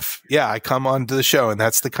GIF. Yeah, I come onto the show and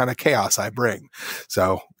that's the kind of chaos I bring.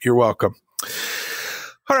 So you're welcome.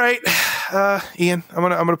 All right, Ian, I'm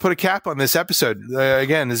gonna put a cap on this episode.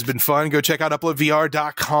 Again, this has been fun. Go check out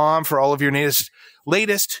uploadvr.com for all of your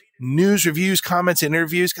latest news, reviews, comments,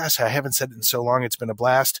 interviews. Gosh, I haven't said it in so long. It's been a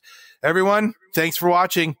blast. Everyone, thanks for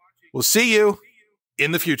watching. We'll see you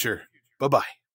in the future. Bye-bye.